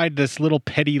trying to hide this little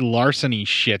petty larceny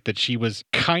shit that she was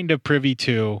kind of privy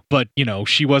to, but, you know,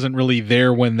 she wasn't really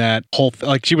there when that whole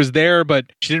like, she was there,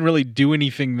 but she didn't really do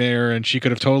anything there, and she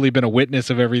could have totally been a witness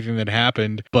of everything that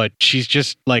happened, but she's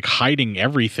just, like, hiding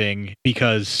everything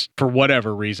because, for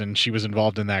whatever reason, she was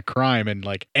involved in that crime, and,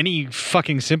 like, any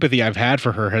fucking sympathy I've had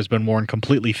for her has been worn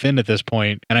completely thin at this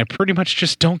point, and I pretty much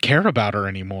just don't care about her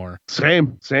anymore.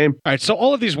 Same. same. All right, so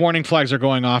all of these warning flags are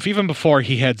going off even before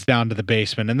he heads down to the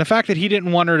basement. And the fact that he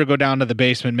didn't want her to go down to the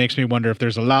basement makes me wonder if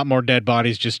there's a lot more dead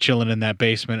bodies just chilling in that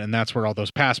basement, and that's where all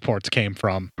those passports came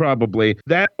from. Probably.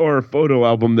 That or a photo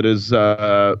album that his,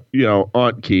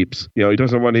 aunt keeps. He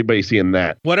doesn't want anybody seeing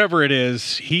that. Whatever it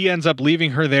is, he ends up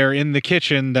leaving her there in the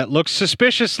kitchen that looks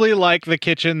suspiciously like the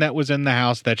kitchen that was in the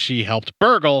house that she helped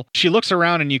burgle. She looks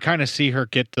around and you kind of see her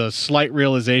get the slight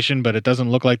realization, but it doesn't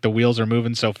look like the wheels are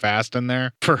moving so fast in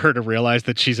there for her to realize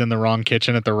that she's in the wrong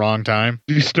kitchen at the wrong time.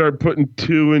 You start putting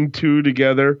 2 and 2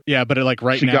 together. Yeah, but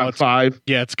she now got it's 5.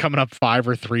 Yeah, it's coming up 5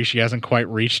 or 3. She hasn't quite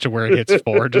reached to where it hits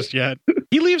 4 just yet.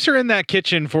 He leaves her in that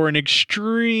kitchen for an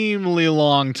extremely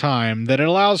long time that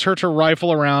allows her to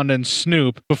rifle around and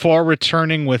snoop before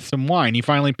returning with some wine. He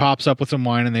finally pops up with some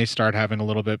wine and they start having a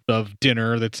little bit of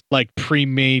dinner that's like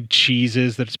pre-made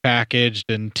cheeses that's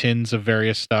packaged and tins of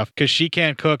various stuff. Because she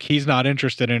can't cook, he's not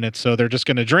interested in it, so they're just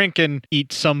going to drink and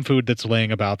eat some food that's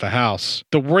laying about the house.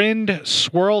 The wind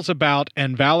swirls about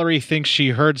and Valerie thinks she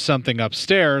heard something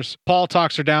upstairs. Paul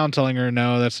talks her down, telling her,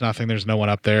 no, that's nothing. There's no one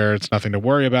up there. It's nothing to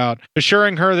worry about.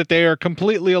 Assuring her that they are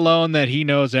completely alone, that he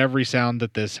knows every sound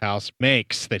that this house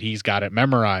makes, that he's got it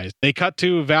memorized. They cut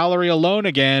to Valerie alone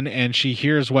again, and she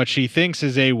hears what she thinks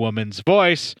is a woman's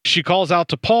voice. She calls out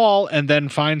to Paul and then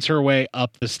finds her way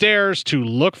up the stairs to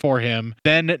look for him,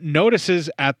 then notices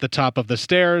at the top of the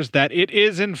stairs that it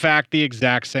is in fact the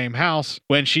exact same house.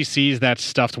 When she sees that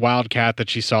stuffed wildcat that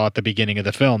she saw at the beginning of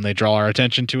the film, they draw our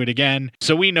attention to it again,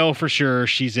 so we know for sure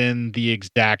she's in the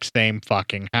exact same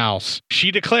fucking house.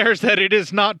 She declares that it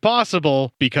is not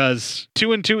possible because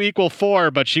 2 and 2 equal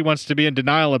 4, but she wants to be in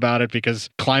denial about it because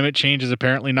climate change is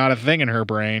apparently not a thing in her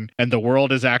brain and the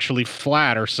world is actually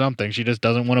flat or something. She just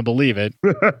doesn't want to believe it.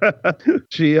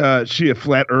 She a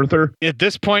flat earther? At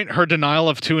this point, her denial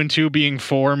of 2 and 2 being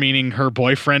 4, meaning her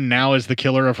boyfriend now is the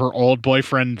killer of her old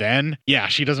boyfriend then, yeah,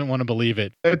 she doesn't want to believe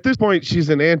it. At this point, she's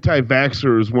an anti-vaxxer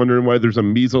who's wondering why there's a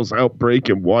measles outbreak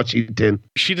in Washington.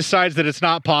 She decides that it's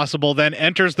not possible, then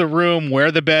enters the room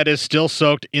where the bed is still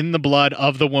soaked in the blood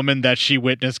of the woman that she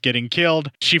witnessed getting killed.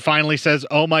 She finally says,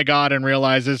 oh my God, and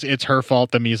realizes it's her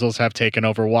fault the measles have taken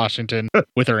over Washington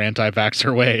with her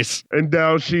anti-vaxxer ways. And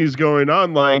now she's going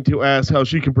online to ask how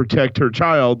she can protect her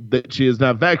child that she is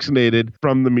not vaccinated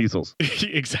from the measles.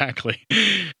 Exactly.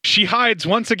 She hides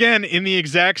once again in the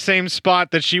exact same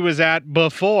spot that she was at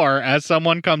before as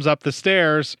someone comes up the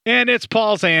stairs, and it's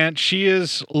Paul's aunt. She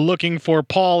is looking for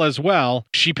Paul as well.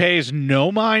 She pays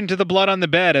no mind to the blood on the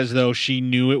bed as though she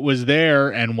knew it was there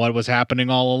and what was happening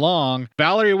all along.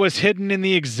 Valerie was hidden in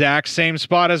the exact same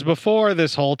spot as before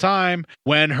this whole time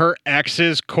when her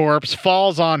ex's corpse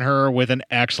falls on her with an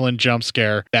excellent jump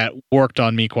scare that worked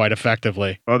on me quite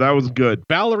effectively. Oh, that was good.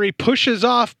 Valerie pushes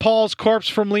off Paul's corpse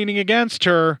from leaning against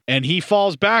her and he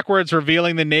falls backwards,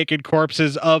 revealing the naked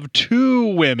corpses of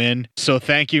 2 women. So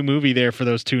thank you, movie, there for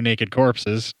those 2 naked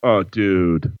corpses. Oh,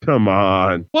 dude. Come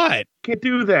on. What? Can't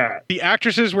do that. The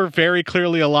actresses were very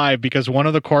clearly alive because one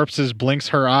of the corpses blinks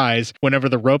her eyes whenever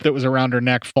the rope that was around her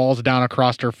neck falls down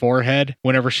across her forehead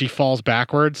whenever she falls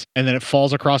backwards, and then it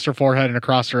falls across her forehead and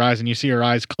across her eyes, and you see her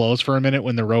eyes close for a minute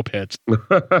when the rope hits.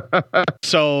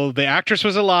 So the actress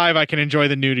was alive. I can enjoy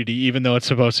the nudity even though it's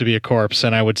supposed to be a corpse,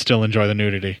 and I would still enjoy the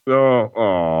nudity. Oh,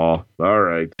 all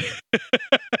right.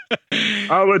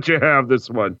 I'll let you have this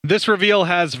one. This reveal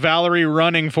has Valerie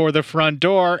running for the front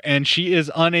door, and she is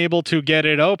unable to get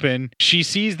it open. She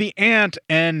sees the aunt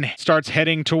and starts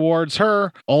heading towards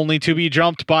her, only to be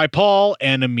jumped by Paul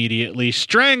and immediately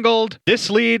strangled. This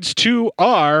leads to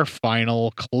our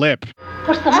final clip.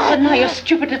 What's the matter now, you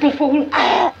stupid little fool?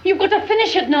 You've got to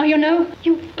finish it now, you know.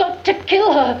 You've got to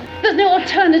kill her. There's no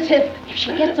alternative. If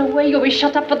she gets away, you'll be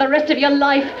shut up for the rest of your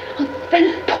life. Oh,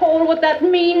 thank Paul what that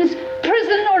means.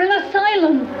 Prison or an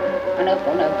asylum. Oh,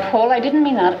 no, Paul, I didn't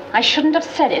mean that. I shouldn't have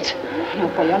said it. No,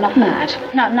 Paul, you're not mad.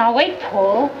 Now, wait,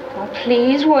 Paul. Oh,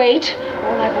 please, wait.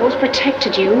 Paul, I've always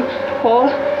protected you. Paul,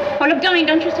 look, darling,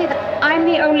 don't you say that I'm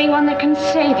the only one that can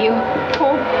save you.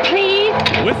 Paul, please.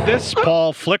 With this,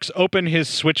 Paul flicks open his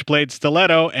switchblade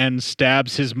stiletto and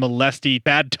stabs his molesty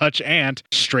bad touch aunt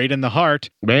straight in the heart.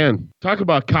 Man, talk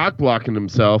about cock blocking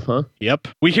himself, huh? Yep.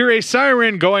 We hear a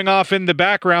siren going off in the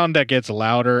background that gets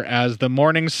louder as the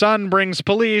morning sun brings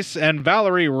police, and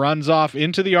Valerie runs off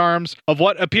into the arms of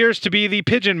what appears to be the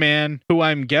Pigeon Man, who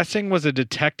I'm guessing was a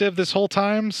detective this whole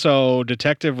time. So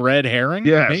Detective Red Herring?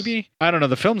 Yes. Maybe? I don't know.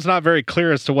 The film's not very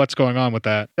clear as to what's going on with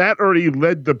that. That already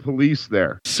led the police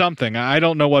there. something. I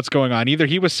don't know what's going on. Either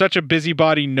he was such a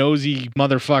busybody, nosy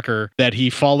motherfucker that he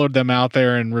followed them out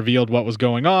there and revealed what was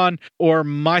going on, or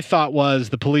my thought was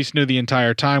the police knew the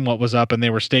entire time what was up and they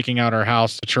were staking out our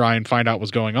house to try and find out what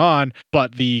was going on,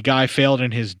 but the guy failed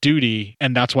in his duty,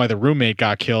 and that's why the roommate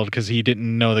got killed, because he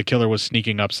didn't know the killer was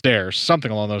sneaking upstairs.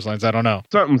 Something along those lines. I don't know.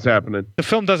 Something's happening. The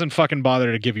film doesn't fucking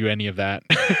bother to give you any of that.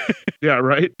 Yeah,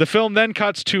 right? The film then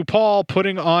cuts to Paul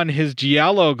putting on his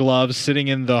giallo gloves, sitting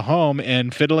in the home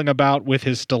and fiddling about with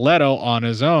his stiletto on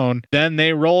his own. Then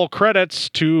they roll credits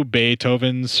to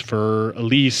Beethoven's Für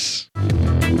Elise.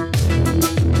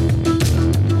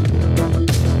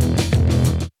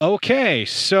 Okay,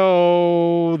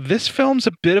 so this film's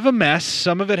a bit of a mess.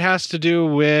 Some of it has to do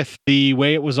with the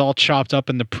way it was all chopped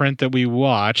up in the print that we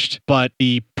watched, but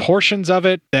the portions of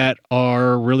it that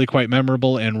are really quite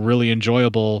memorable and really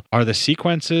enjoyable are the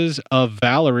sequences of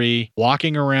Valerie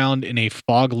walking around in a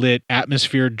fog-lit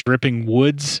atmosphere dripping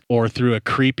woods or through a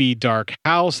creepy dark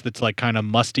house that's like kind of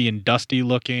musty and dusty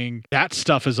looking. That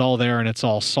stuff is all there and it's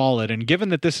all solid. And given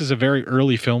that this is a very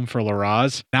early film for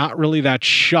Larraz, not really that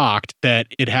shocked that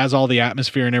it has all the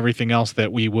atmosphere and everything else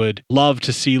that we would love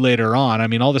to see later on. I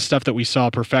mean, all the stuff that we saw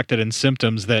perfected in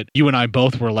Symptoms that you and I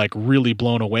both were like really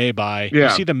blown away by. Yeah. You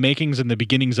see the makings and the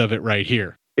beginnings of it right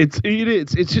here. It's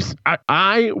just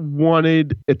I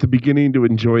wanted at the beginning to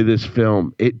enjoy this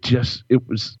film. It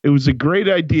was a great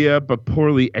idea but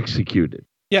poorly executed.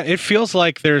 Yeah, it feels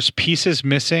like there's pieces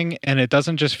missing, and it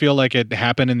doesn't just feel like it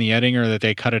happened in the editing or that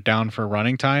they cut it down for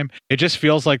running time. It just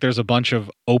feels like there's a bunch of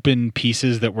open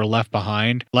pieces that were left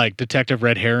behind, like Detective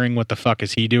Red Herring, what the fuck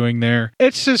is he doing there?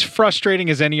 It's as frustrating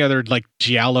as any other like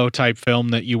giallo type film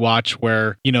that you watch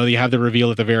where, you know, you have the reveal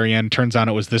at the very end, turns out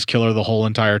it was this killer the whole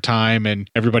entire time, and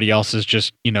everybody else is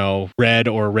just, you know, Red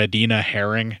or Redina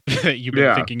Herring that you've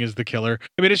been thinking is the killer.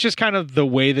 I mean, it's just kind of the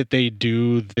way that they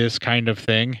do this kind of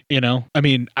thing, you know? I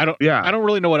mean, I don't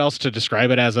really know what else to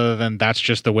describe it as other than that's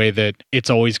just the way that it's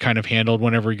always kind of handled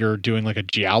whenever you're doing like a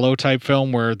giallo type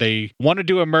film where they want to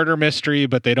do a murder mystery,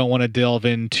 but they don't want to delve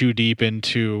in too deep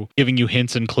into giving you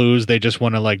hints and clues. They just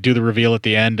want to like do the reveal at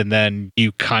the end and then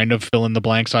you kind of fill in the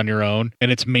blanks on your own.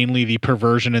 And it's mainly the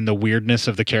perversion and the weirdness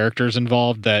of the characters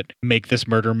involved that make this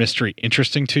murder mystery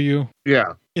interesting to you.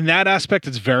 Yeah. In that aspect,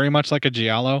 it's very much like a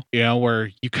giallo, you know,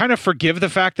 where you kind of forgive the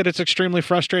fact that it's extremely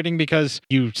frustrating because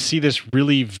you see this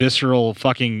really visceral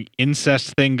fucking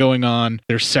incest thing going on.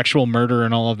 There's sexual murder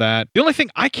and all of that. The only thing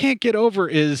I can't get over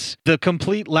is the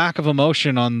complete lack of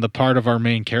emotion on the part of our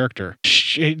main character.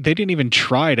 They didn't even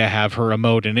try to have her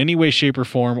emote in any way, shape, or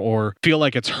form or feel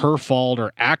like it's her fault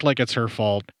or act like it's her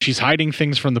fault. She's hiding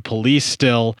things from the police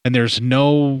still, and there's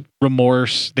no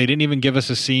remorse. They didn't even give us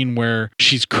a scene where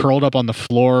she's curled up on the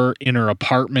floor in her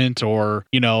apartment or,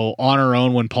 you know, on her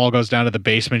own when Paul goes down to the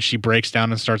basement, she breaks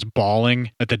down and starts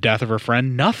bawling at the death of her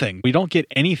friend. Nothing. We don't get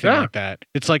anything like that.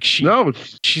 It's like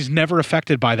she's never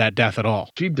affected by that death at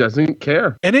all. She doesn't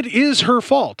care. And it is her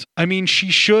fault. I mean, she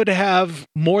should have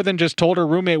more than just told her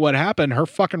roommate what happened. Her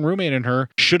fucking roommate and her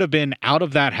should have been out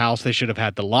of that house. They should have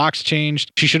had the locks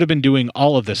changed. She should have been doing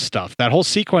all of this stuff. That whole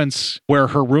sequence where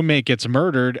her roommate gets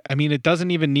murdered, I mean, it doesn't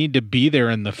even need to be there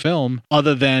in the film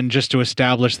other than just to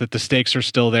establish that the stakes are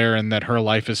still there and that her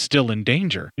life is still in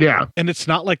danger. Yeah. And it's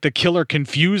not like the killer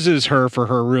confuses her for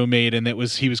her roommate and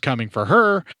he was coming for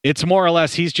her. It's more or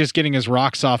less he's just getting his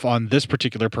rocks off on this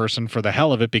particular person for the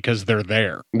hell of it because they're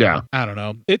there. Yeah. I don't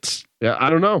know. Yeah,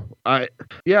 I don't know. I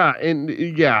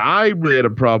really had a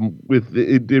problem with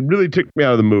it. It really took me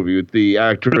out of the movie with the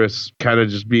actress kind of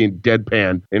just being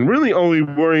deadpan and really only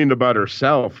worrying about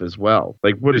herself as well.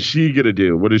 Like, what is she going to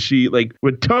do? What is she like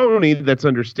with Tony? That's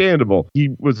understandable. He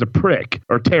was a prick.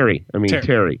 Or Terry.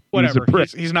 Terry. Whatever. He was a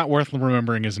prick. He's not worth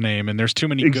remembering his name, and there's too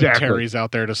many good Terrys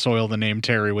out there to soil the name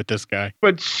Terry with this guy.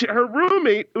 But her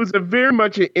roommate was very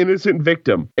much an innocent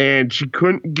victim, and she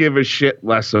couldn't give a shit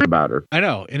less about her. I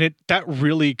know, and that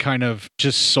really kind of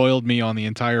just soiled me on the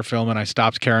entire film, and I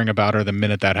stopped caring about her the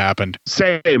minute that happened.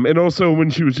 Same, and also when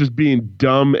she was just being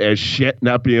dumb as shit,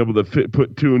 not being able to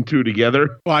put two and two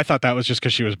together. Well, I thought that was just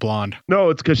because she was blonde. No,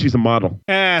 it's because she's a model.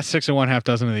 6 and 1/2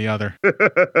 dozen of the other.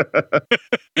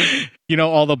 You know,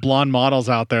 all the blonde models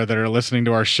out there that are listening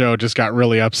to our show just got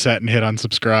really upset and hit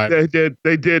unsubscribe.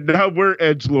 They did. Now we're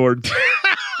edgelords.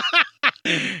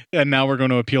 And now we're going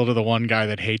to appeal to the one guy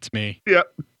that hates me. Yep.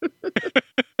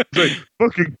 It's like,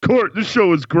 fucking Court, this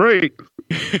show is great.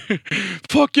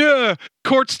 Fuck yeah.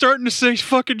 Court's starting to say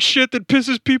fucking shit that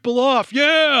pisses people off.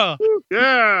 Yeah.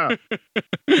 Yeah.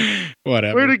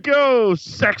 Whatever. Way to go,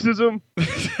 sexism.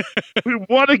 We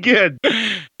won again.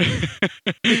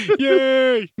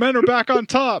 Yay. Men are back on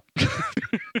top.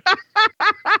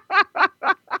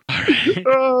 All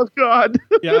Oh, God.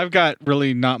 Yeah, I've got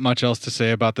really not much else to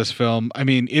say about this film. I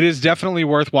mean, it is definitely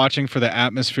worth watching for the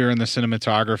atmosphere and the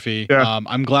cinematography. Yeah.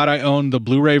 I'm glad I own the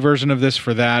Blu-ray version of this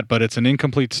for that, but it's an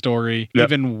incomplete story. Yep.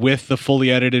 Even with the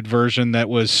fully edited version that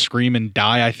was Scream and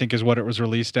Die, I think is what it was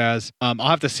released as. I'll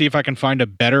have to see if I can find a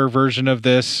better version of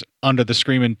this under the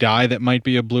Scream and Die that might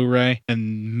be a Blu-ray,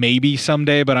 and maybe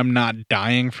someday, but I'm not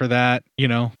dying for that, you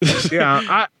know?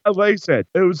 Yeah, like I said,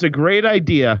 it was a great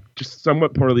idea, just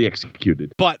somewhat poorly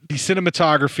executed. But the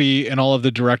cinematography and all of the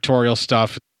directorial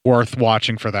stuff, worth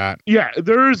watching for that. Yeah,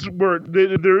 there is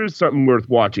something worth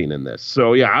watching in this.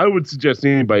 So yeah, I would suggest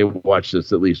anybody watch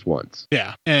this at least once.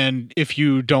 Yeah, and if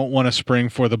you don't want to spring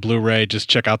for the Blu-ray, just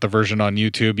check out the version on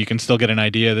YouTube. You can still get an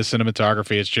idea. The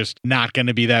cinematography is just not going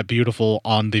to be that beautiful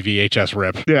on the VHS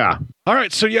rip. Yeah. All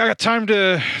right, so yeah, I got time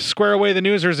to square away the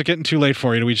news, or is it getting too late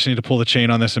for you? Do we just need to pull the chain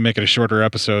on this and make it a shorter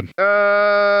episode?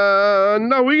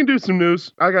 No, we can do some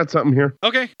news. I got something here.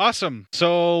 Okay, awesome.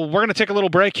 So we're going to take a little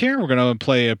break here. We're going to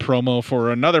play a promo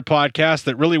for another podcast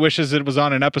that really wishes it was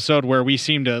on an episode where we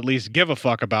seem to at least give a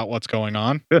fuck about what's going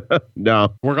on.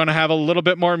 No. We're going to have a little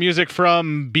bit more music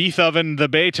from Beef Oven the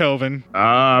Beethoven.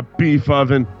 Beef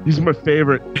Oven. He's my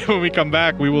favorite. When we come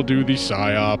back, we will do the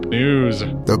PSYOP news.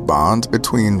 The bond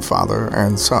between father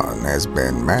and son has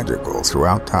been magical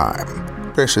throughout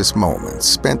time. Precious moments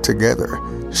spent together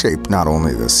shape not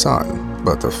only the son,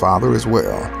 but the father as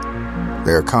well.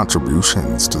 Their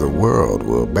contributions to the world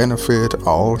will benefit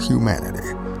all humanity.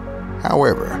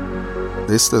 However,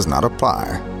 this does not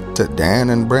apply to Dan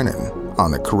and Brennan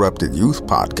on the Corrupted Youth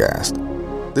podcast.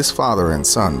 This father and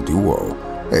son duo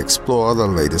explore the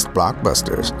latest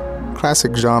blockbusters,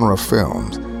 classic genre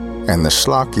films, and the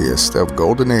schlockiest of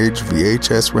Golden Age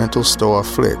VHS rental store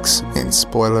flicks in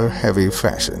spoiler-heavy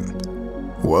fashion.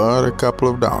 What a couple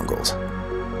of dongles.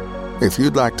 If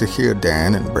you'd like to hear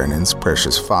Dan and Brennan's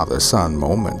precious father-son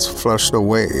moments flushed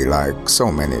away like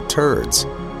so many turds,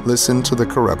 listen to the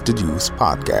Corrupted Youth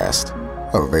podcast,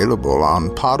 available on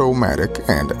Podomatic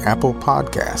and Apple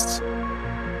Podcasts.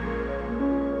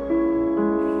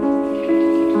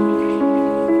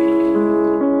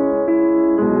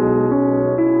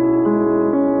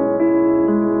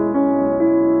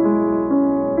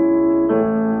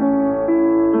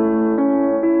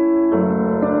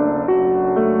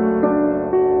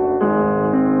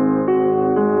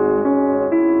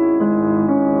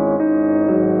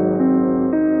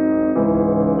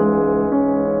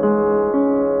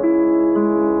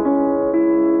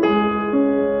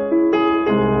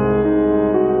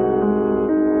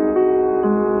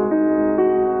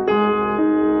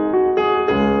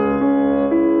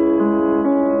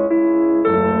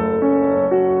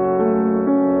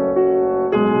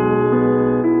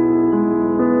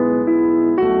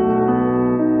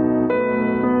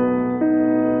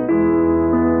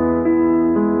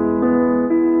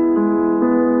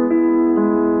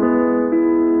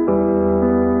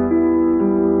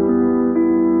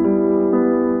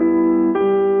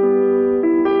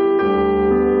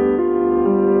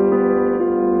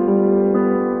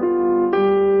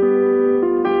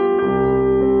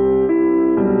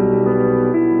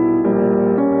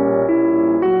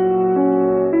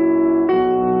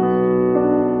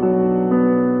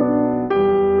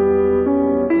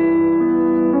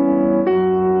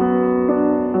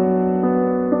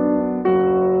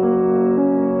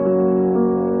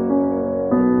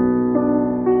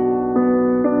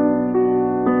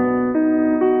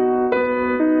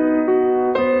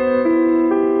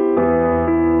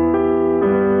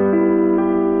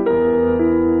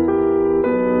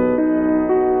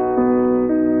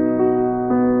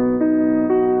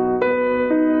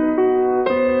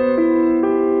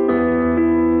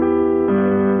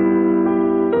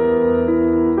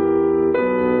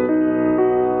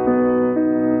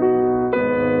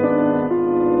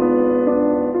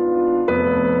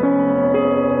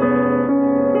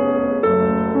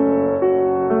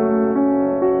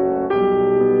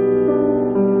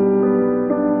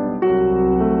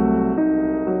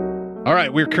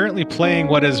 We're currently playing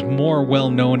what is more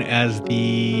well known as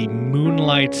the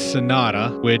Moonlight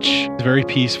Sonata, which is very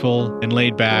peaceful and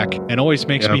laid back and always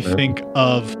makes me think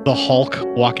of the Hulk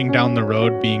walking down the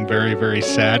road being very, very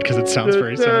sad because it sounds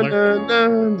very similar.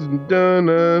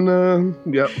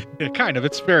 Yep. Yeah, kind of.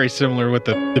 It's very similar with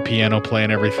the piano play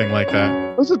and everything like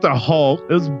that. Was it the Hulk?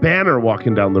 It was Banner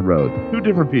walking down the road. Two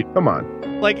different people. Come on.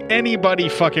 Like, anybody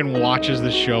fucking watches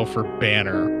the show for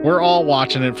Banner. We're all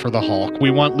watching it for the Hulk. We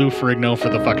want Lou Ferrigno for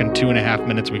the fucking 2.5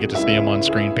 minutes we get to see him on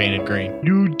screen painted green.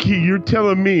 You're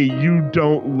telling me you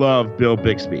don't love Bill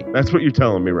Bixby. That's what you're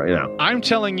telling me right now. I'm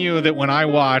telling you that when I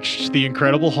watched The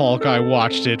Incredible Hulk, I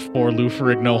watched it for Lou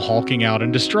Ferrigno hulking out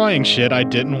and destroying shit. I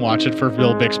didn't watch it for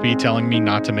Bill Bixby telling me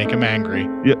not to make him angry.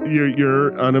 Yeah,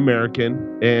 you're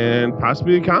un-American and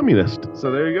possibly a communist.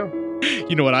 So there you go.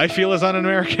 You know what I feel is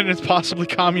un-American and possibly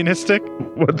communistic?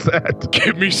 What's that?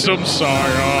 Give me some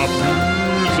psyops.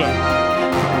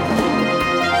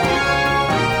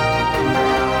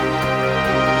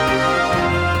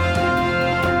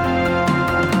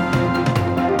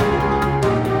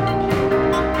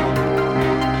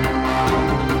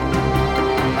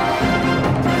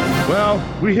 Well,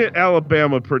 we hit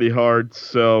Alabama pretty hard,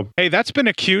 so... Hey, that's been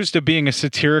accused of being a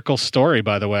satirical story,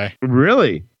 by the way.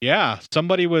 Really? Yeah,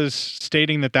 somebody was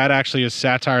stating that actually is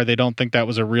satire. They don't think that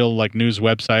was a real news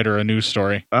website or a news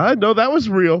story. No, that was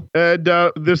real. And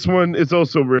this one is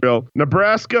also real.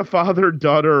 Nebraska father and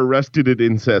daughter arrested in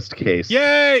incest case.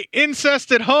 Yay!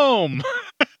 Incest at home!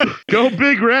 Go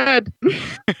Big Red!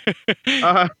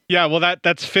 Yeah, well,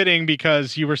 that's fitting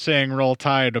because you were saying Roll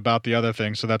Tide about the other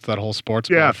thing, so that's that whole sports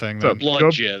ball thing. So blood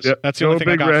jizz. Yep, that's the only thing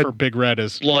I got for Big Red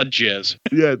is blood jizz.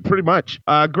 Yeah, pretty much.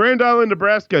 Grand Island,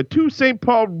 Nebraska. 2 St.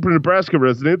 Paul, Nebraska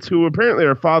residents who apparently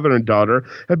are father and daughter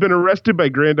have been arrested by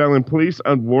Grand Island police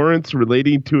on warrants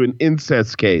relating to an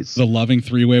incest case. The loving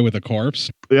three-way with a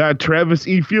corpse? Yeah, Travis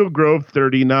E. Fieldgrove,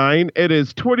 39, and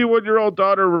his 21-year-old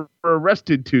daughter were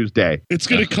arrested Tuesday. It's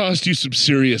going to cost you some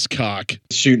serious cock.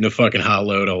 Shooting a fucking hot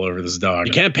load all over this dog.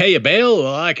 You can't pay a bail?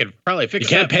 Well, I could probably fix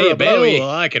that. You can't pay a bail? Well,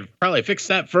 I could probably fix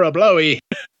that for a blowy.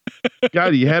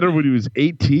 God, he had her when he was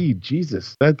 18.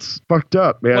 Jesus, that's fucked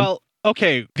up, man. Well,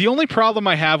 okay, the only problem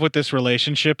I have with this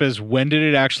relationship is when did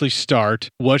it actually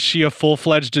start? Was she a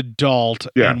full-fledged adult?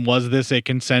 Yeah. And was this a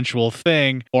consensual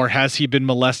thing? Or has he been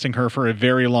molesting her for a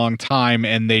very long time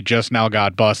and they just now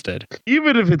got busted?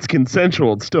 Even if it's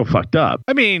consensual, it's still fucked up.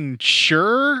 I mean,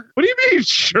 sure. What do you mean,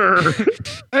 sure?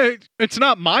 It's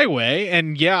not my way.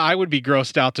 And yeah, I would be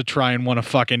grossed out to try and want to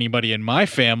fuck anybody in my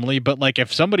family. But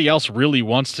if somebody else really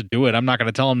wants to do it, I'm not going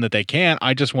to tell them that they can't.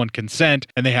 I just want consent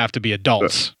and they have to be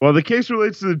adults. Well, the case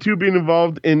relates to the two being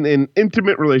involved in an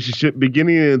intimate relationship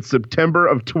beginning in September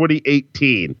of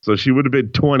 2018. So she would have been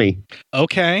 20.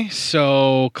 Okay,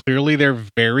 so clearly they're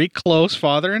very close,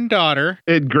 father and daughter.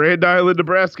 In Grand Island,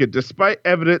 Nebraska, despite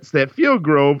evidence that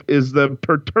Fieldgrove is the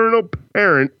paternal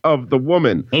parent of the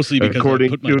woman. Mostly because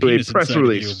according I put my to a penis press inside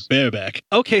release. of you, bareback.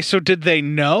 Okay, so did they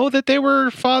know that they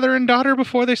were father and daughter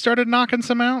before they started knocking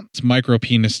some out? It's micro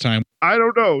penis time. I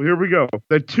don't know. Here we go.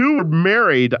 The two were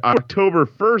married October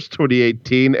 1st,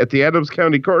 2018 at the Adams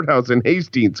County Courthouse in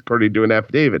Hastings, according to an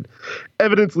affidavit.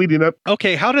 Evidence leading up.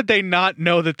 Okay, how did they not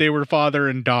know that they were father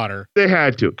and daughter? They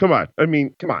had to. Come on. I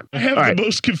mean, come on. I have the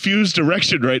most confused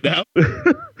erection right now.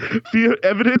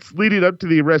 Evidence leading up to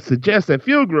the arrest suggests that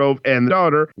Fieldgrove and the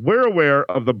daughter were aware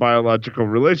of the biological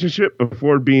relationship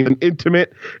before being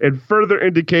intimate, and further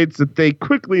indicates that they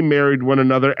quickly married one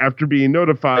another after being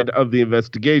notified of the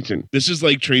investigation. This is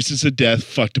like traces of death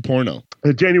fucked to porno.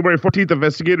 On January 14th,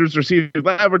 investigators received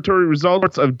laboratory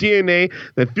results of DNA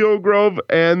that Fieldgrove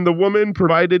and the woman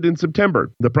provided in September.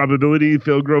 The probability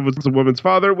Fieldgrove was the woman's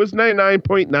father was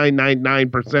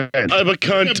 99.999%. I'm a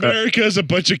cunt. America's a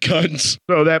bunch of cunts.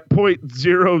 So that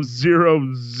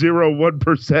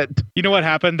 0.0001%. You know what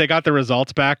happened? They got the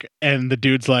results back, and the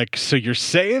dude's like, so you're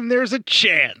saying there's a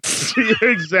chance?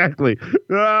 Exactly.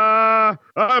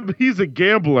 He's a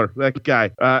gambler, that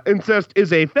guy. Incest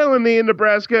is a felony in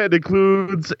Nebraska. It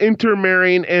includes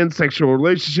intermarrying and sexual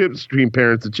relationships between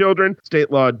parents and children. State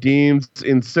law deems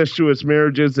incestuous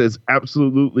marriages as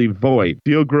absolutely void.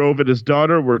 Fieldgrove and his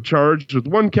daughter were charged with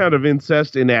 1 count of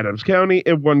incest in Adams County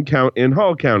and 1 count in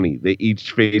Hall County. They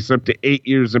each face up to 8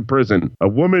 years in prison. A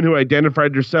woman who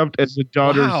identified herself as the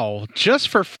daughter's... Wow, just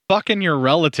for fucking your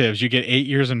relatives, you get 8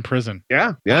 years in prison.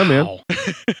 Yeah, man.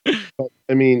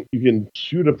 I mean, you can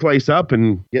shoot a place up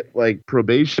and get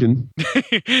probation.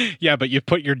 Yeah, but you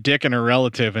put your dick in a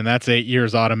relative, and that's 8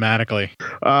 years automatically.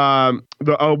 A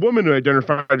woman who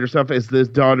identified herself as this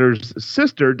daughter's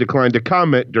sister declined to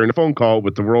comment during a phone call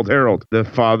with the World Herald. The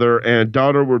father and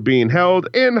daughter were being held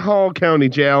in Hall County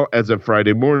Jail as of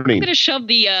Friday morning. I'm going to shove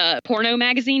the porno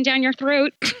magazine down your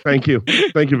throat. Thank you,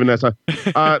 Vanessa.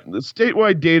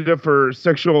 Statewide data for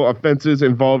sexual offenses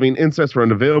involving incest were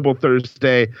unavailable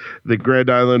Thursday. The grand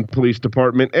Grand Island Police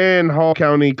Department and Hall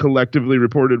County collectively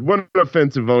reported one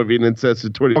offense involving incest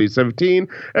in 2017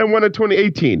 and one in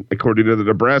 2018, according to the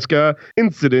Nebraska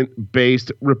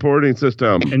incident-based reporting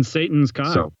system. And Satan's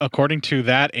cock. So, according to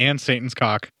that and Satan's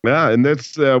cock. Yeah, and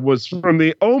this was from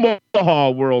the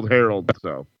Omaha World Herald.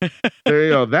 So there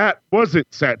you go. That wasn't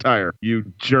satire, you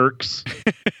jerks.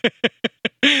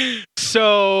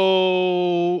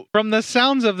 So, from the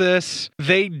sounds of this,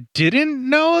 they didn't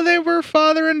know they were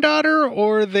father and daughter,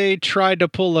 or they tried to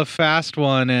pull a fast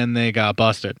one and they got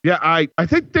busted. Yeah, I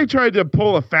think they tried to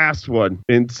pull a fast one,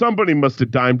 and somebody must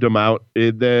have dimed them out.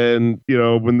 And then,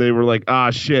 when they were like,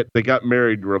 shit, they got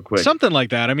married real quick. Something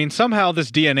like that. I mean, somehow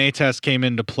this DNA test came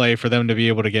into play for them to be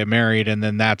able to get married, and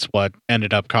then that's what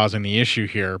ended up causing the issue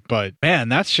here. But, man,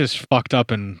 that's just fucked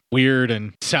up and weird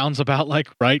and sounds about like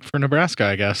right for Nebraska,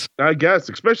 I guess. I guess,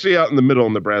 especially out in the middle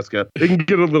of Nebraska. They can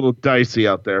get a little dicey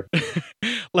out there.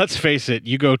 Let's face it,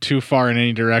 you go too far in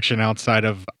any direction outside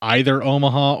of either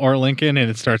Omaha or Lincoln, and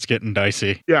it starts getting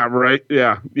dicey. Yeah, right.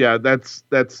 Yeah, that's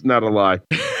not a lie.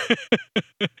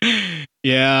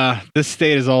 Yeah, this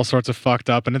state is all sorts of fucked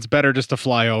up, and it's better just to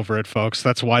fly over it, folks.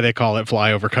 That's why they call it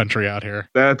flyover country out here.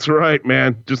 That's right,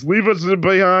 man. Just leave us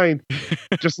behind.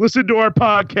 Just listen to our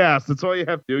podcast. That's all you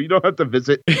have to do. You don't have to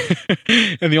visit.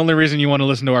 And the only reason you want to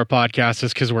listen to our podcast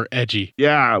is because we're edgy.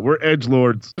 Yeah, we're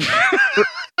edgelords.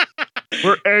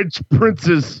 We're edge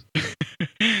princes.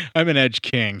 I'm an edge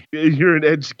king. You're an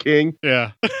edge king?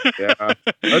 Yeah. Yeah.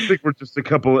 I think we're just a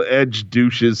couple of edge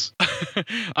douches.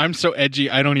 I'm so edgy,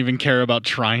 I don't even care about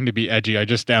trying to be edgy. I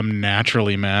just am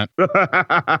naturally, Matt. All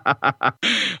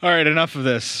right, enough of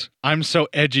this. I'm so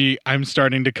edgy, I'm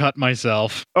starting to cut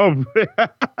myself. Oh,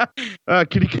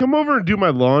 can you come over and do my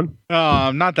lawn?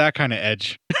 I'm not that kind of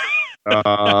edge.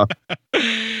 All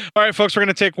right, folks, we're going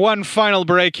to take one final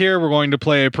break here. We're going to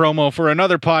play a promo for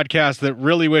another podcast that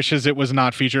really wishes it was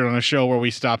not featured on a show where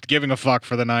we stopped giving a fuck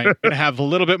for the night. We're going to have a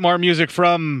little bit more music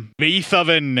from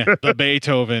Beethoven, the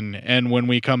Beethoven. And when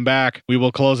we come back, we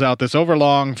will close out this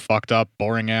overlong, fucked up,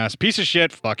 boring ass piece of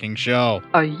shit fucking show.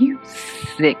 Are you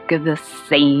sick of the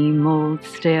same old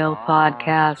stale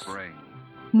podcast?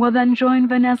 Well, then join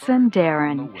Vanessa and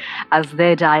Darren as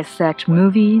they dissect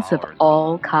movies of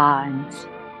all kinds.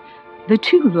 The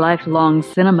two lifelong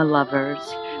cinema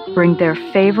lovers bring their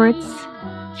favorites,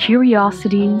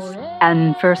 curiosities,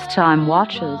 and first-time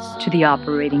watches to the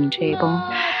operating table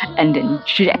and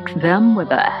inject them with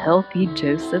a healthy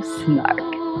dose of snark.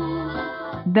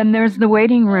 Then there's the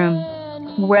waiting room,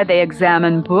 where they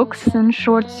examine books and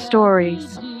short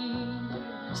stories.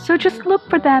 So just look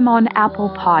for them on Apple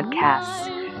Podcasts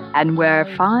and where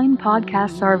fine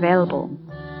podcasts are available.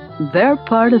 They're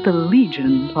part of the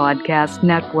Legion Podcast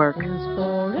Network.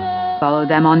 Follow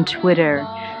them on Twitter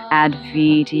at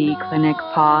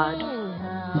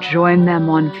VDClinicPod. Join them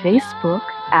on Facebook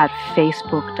at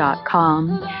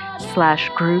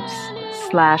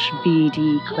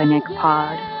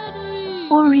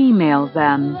facebook.com/groups/VDClinicPod. Or email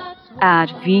them at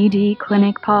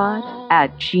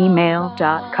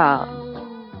vdclinicpod@gmail.com.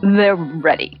 They're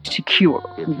ready to cure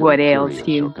what ails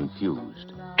you.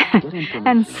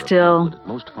 And still,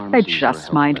 they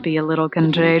just might be a little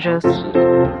contagious.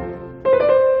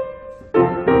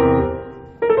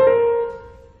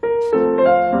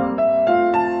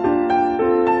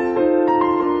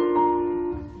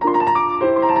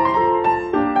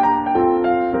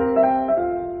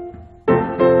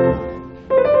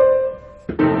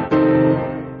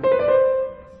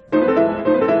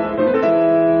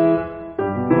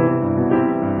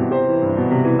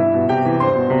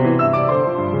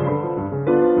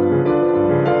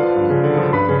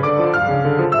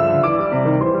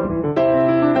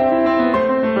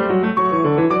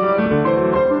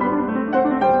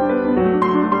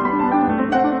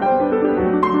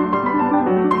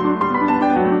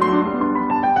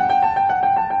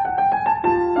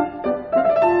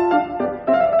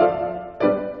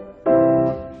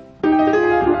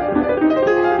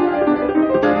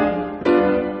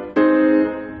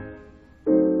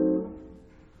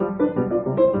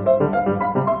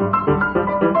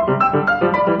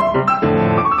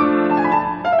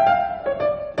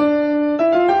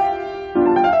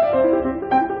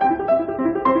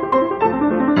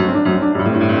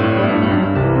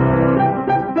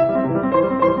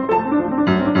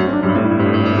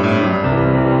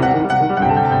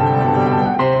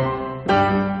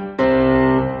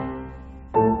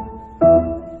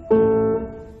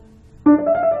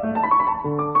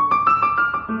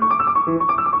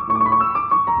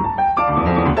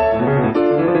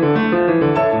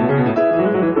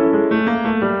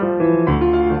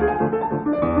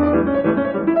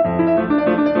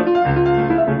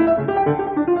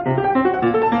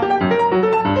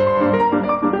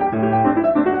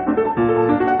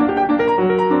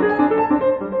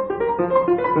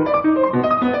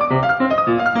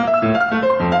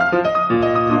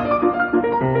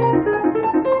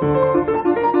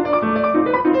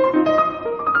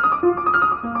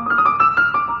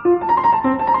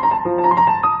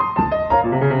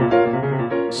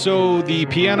 to the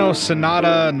Piano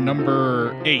Sonata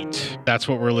number 8. That's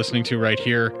what we're listening to right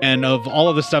here. And of all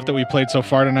of the stuff that we played so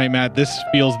far tonight, Matt, this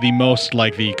feels the most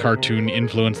like the cartoon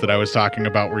influence that I was talking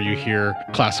about, where you hear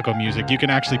classical music. You can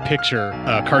actually picture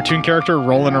a cartoon character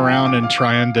rolling around and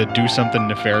trying to do something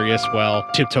nefarious while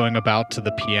tiptoeing about to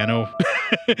the piano.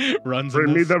 Runs.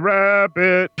 Bring me the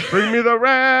rabbit. Bring me the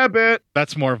rabbit.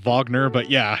 That's more Wagner, but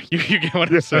yeah, you get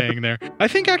what I'm saying there. I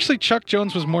think actually Chuck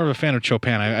Jones was more of a fan of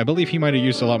Chopin. I believe he might have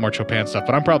used a lot more Chopin stuff,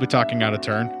 but I'm probably talking out of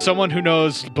turn. Someone who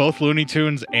knows both Looney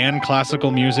Tunes and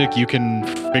classical music, you can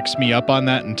fix me up on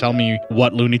that and tell me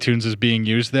what Looney Tunes is being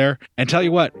used there. And tell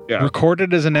you what, record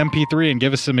it as an MP3 and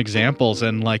give us some examples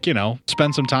and, like, you know,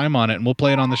 spend some time on it and we'll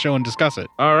play it on the show and discuss it.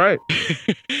 All right.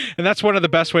 And that's one of the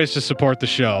best ways to support the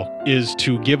show, is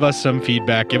to give us some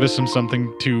feedback, give us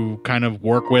something to kind of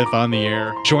work with on the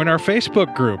air. Join our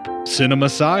Facebook group, Cinema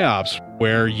Psyops,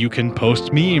 where you can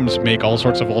post memes, make all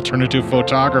sorts of alternative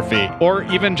photography, or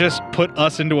even just put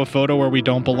us into a photo where we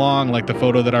don't belong, like the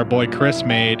photo that our boy Chris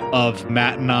made of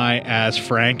Matt and I as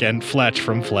Frank and Fletch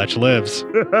from Fletch Lives,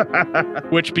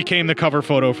 which became the cover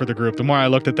photo for the group. The more I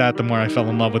looked at that, the more I fell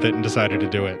in love with it and decided to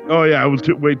do it. Oh yeah, it was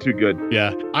way too good.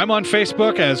 Yeah. I'm on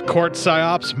Facebook as Court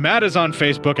Psyops. Matt is on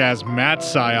Facebook as Matt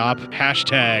Psyop.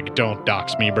 Hashtag don't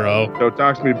dox me, bro. Don't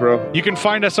dox me, bro. You can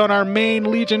find us on our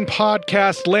main Legion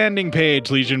Podcast landing page,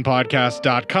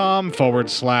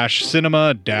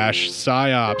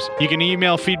 legionpodcast.com/cinema-psyops. You can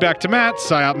email feedback to Matt,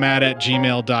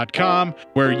 psyopmatt@gmail.com,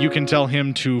 where you can tell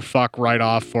him to fuck right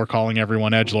off for calling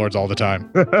everyone edgelords all the time.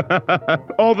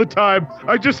 All the time.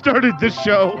 I just started this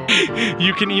show.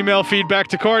 You can email feedback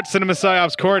to Court,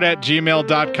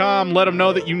 cinemapsyopscourt@gmail.com. Let him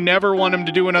know that you never want him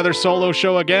to do another solo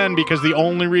show again, because the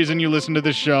only reason you listen to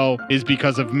this show is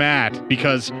because of Matt,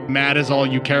 because Matt is all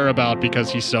you care about,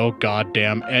 because he's so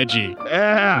goddamn edgy.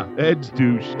 Yeah, edge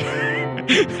douche.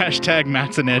 Hashtag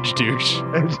Matt's an edge douche.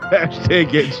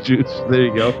 Hashtag edge douche. There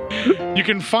you go. You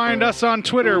can find us on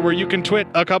Twitter, where you can twit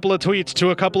a couple of tweets to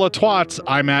a couple of twats.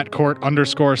 I'm at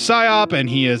Court_Psyop, and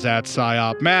he is at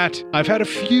Psyop Matt. I've had a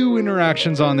few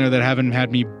interactions on there that haven't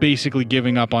had me basically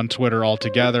giving up on Twitter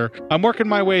altogether. I'm working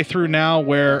my way through now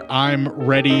where I'm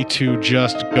ready to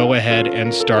just go ahead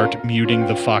and start muting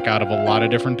the fuck out of a lot of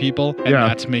different people, and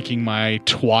that's making my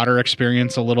twatter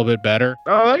experience a little bit better.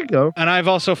 Oh, there you go. And I've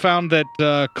also found that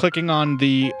clicking on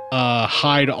the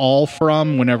hide all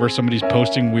from whenever somebody's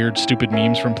posting weird, stupid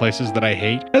memes from places that I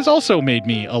hate has also made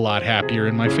me a lot happier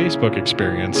in my Facebook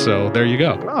experience. So there you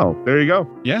go. Oh, there you go.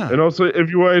 Yeah. And also, if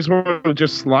you guys want to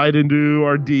just slide into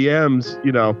our DMs,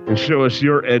 you know, and show us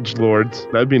your edgelords,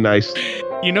 that'd be nice.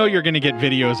 You know you're going to get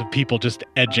videos of people just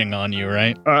edging on you,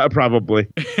 right? Probably.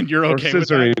 And you're okay with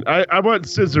that? I want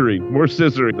scissoring. More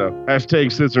scissoring, though.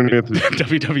 Hashtag scissoring enthusiast.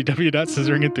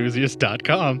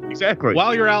 www.scissoringenthusiast.com. Exactly.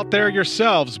 While you're out there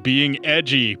yourselves being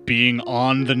edgy, being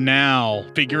on the now,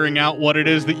 figuring out what it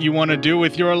is that you want to do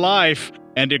with your life,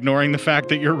 and ignoring the fact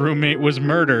that your roommate was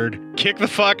murdered, kick the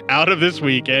fuck out of this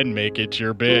week and make it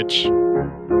your bitch.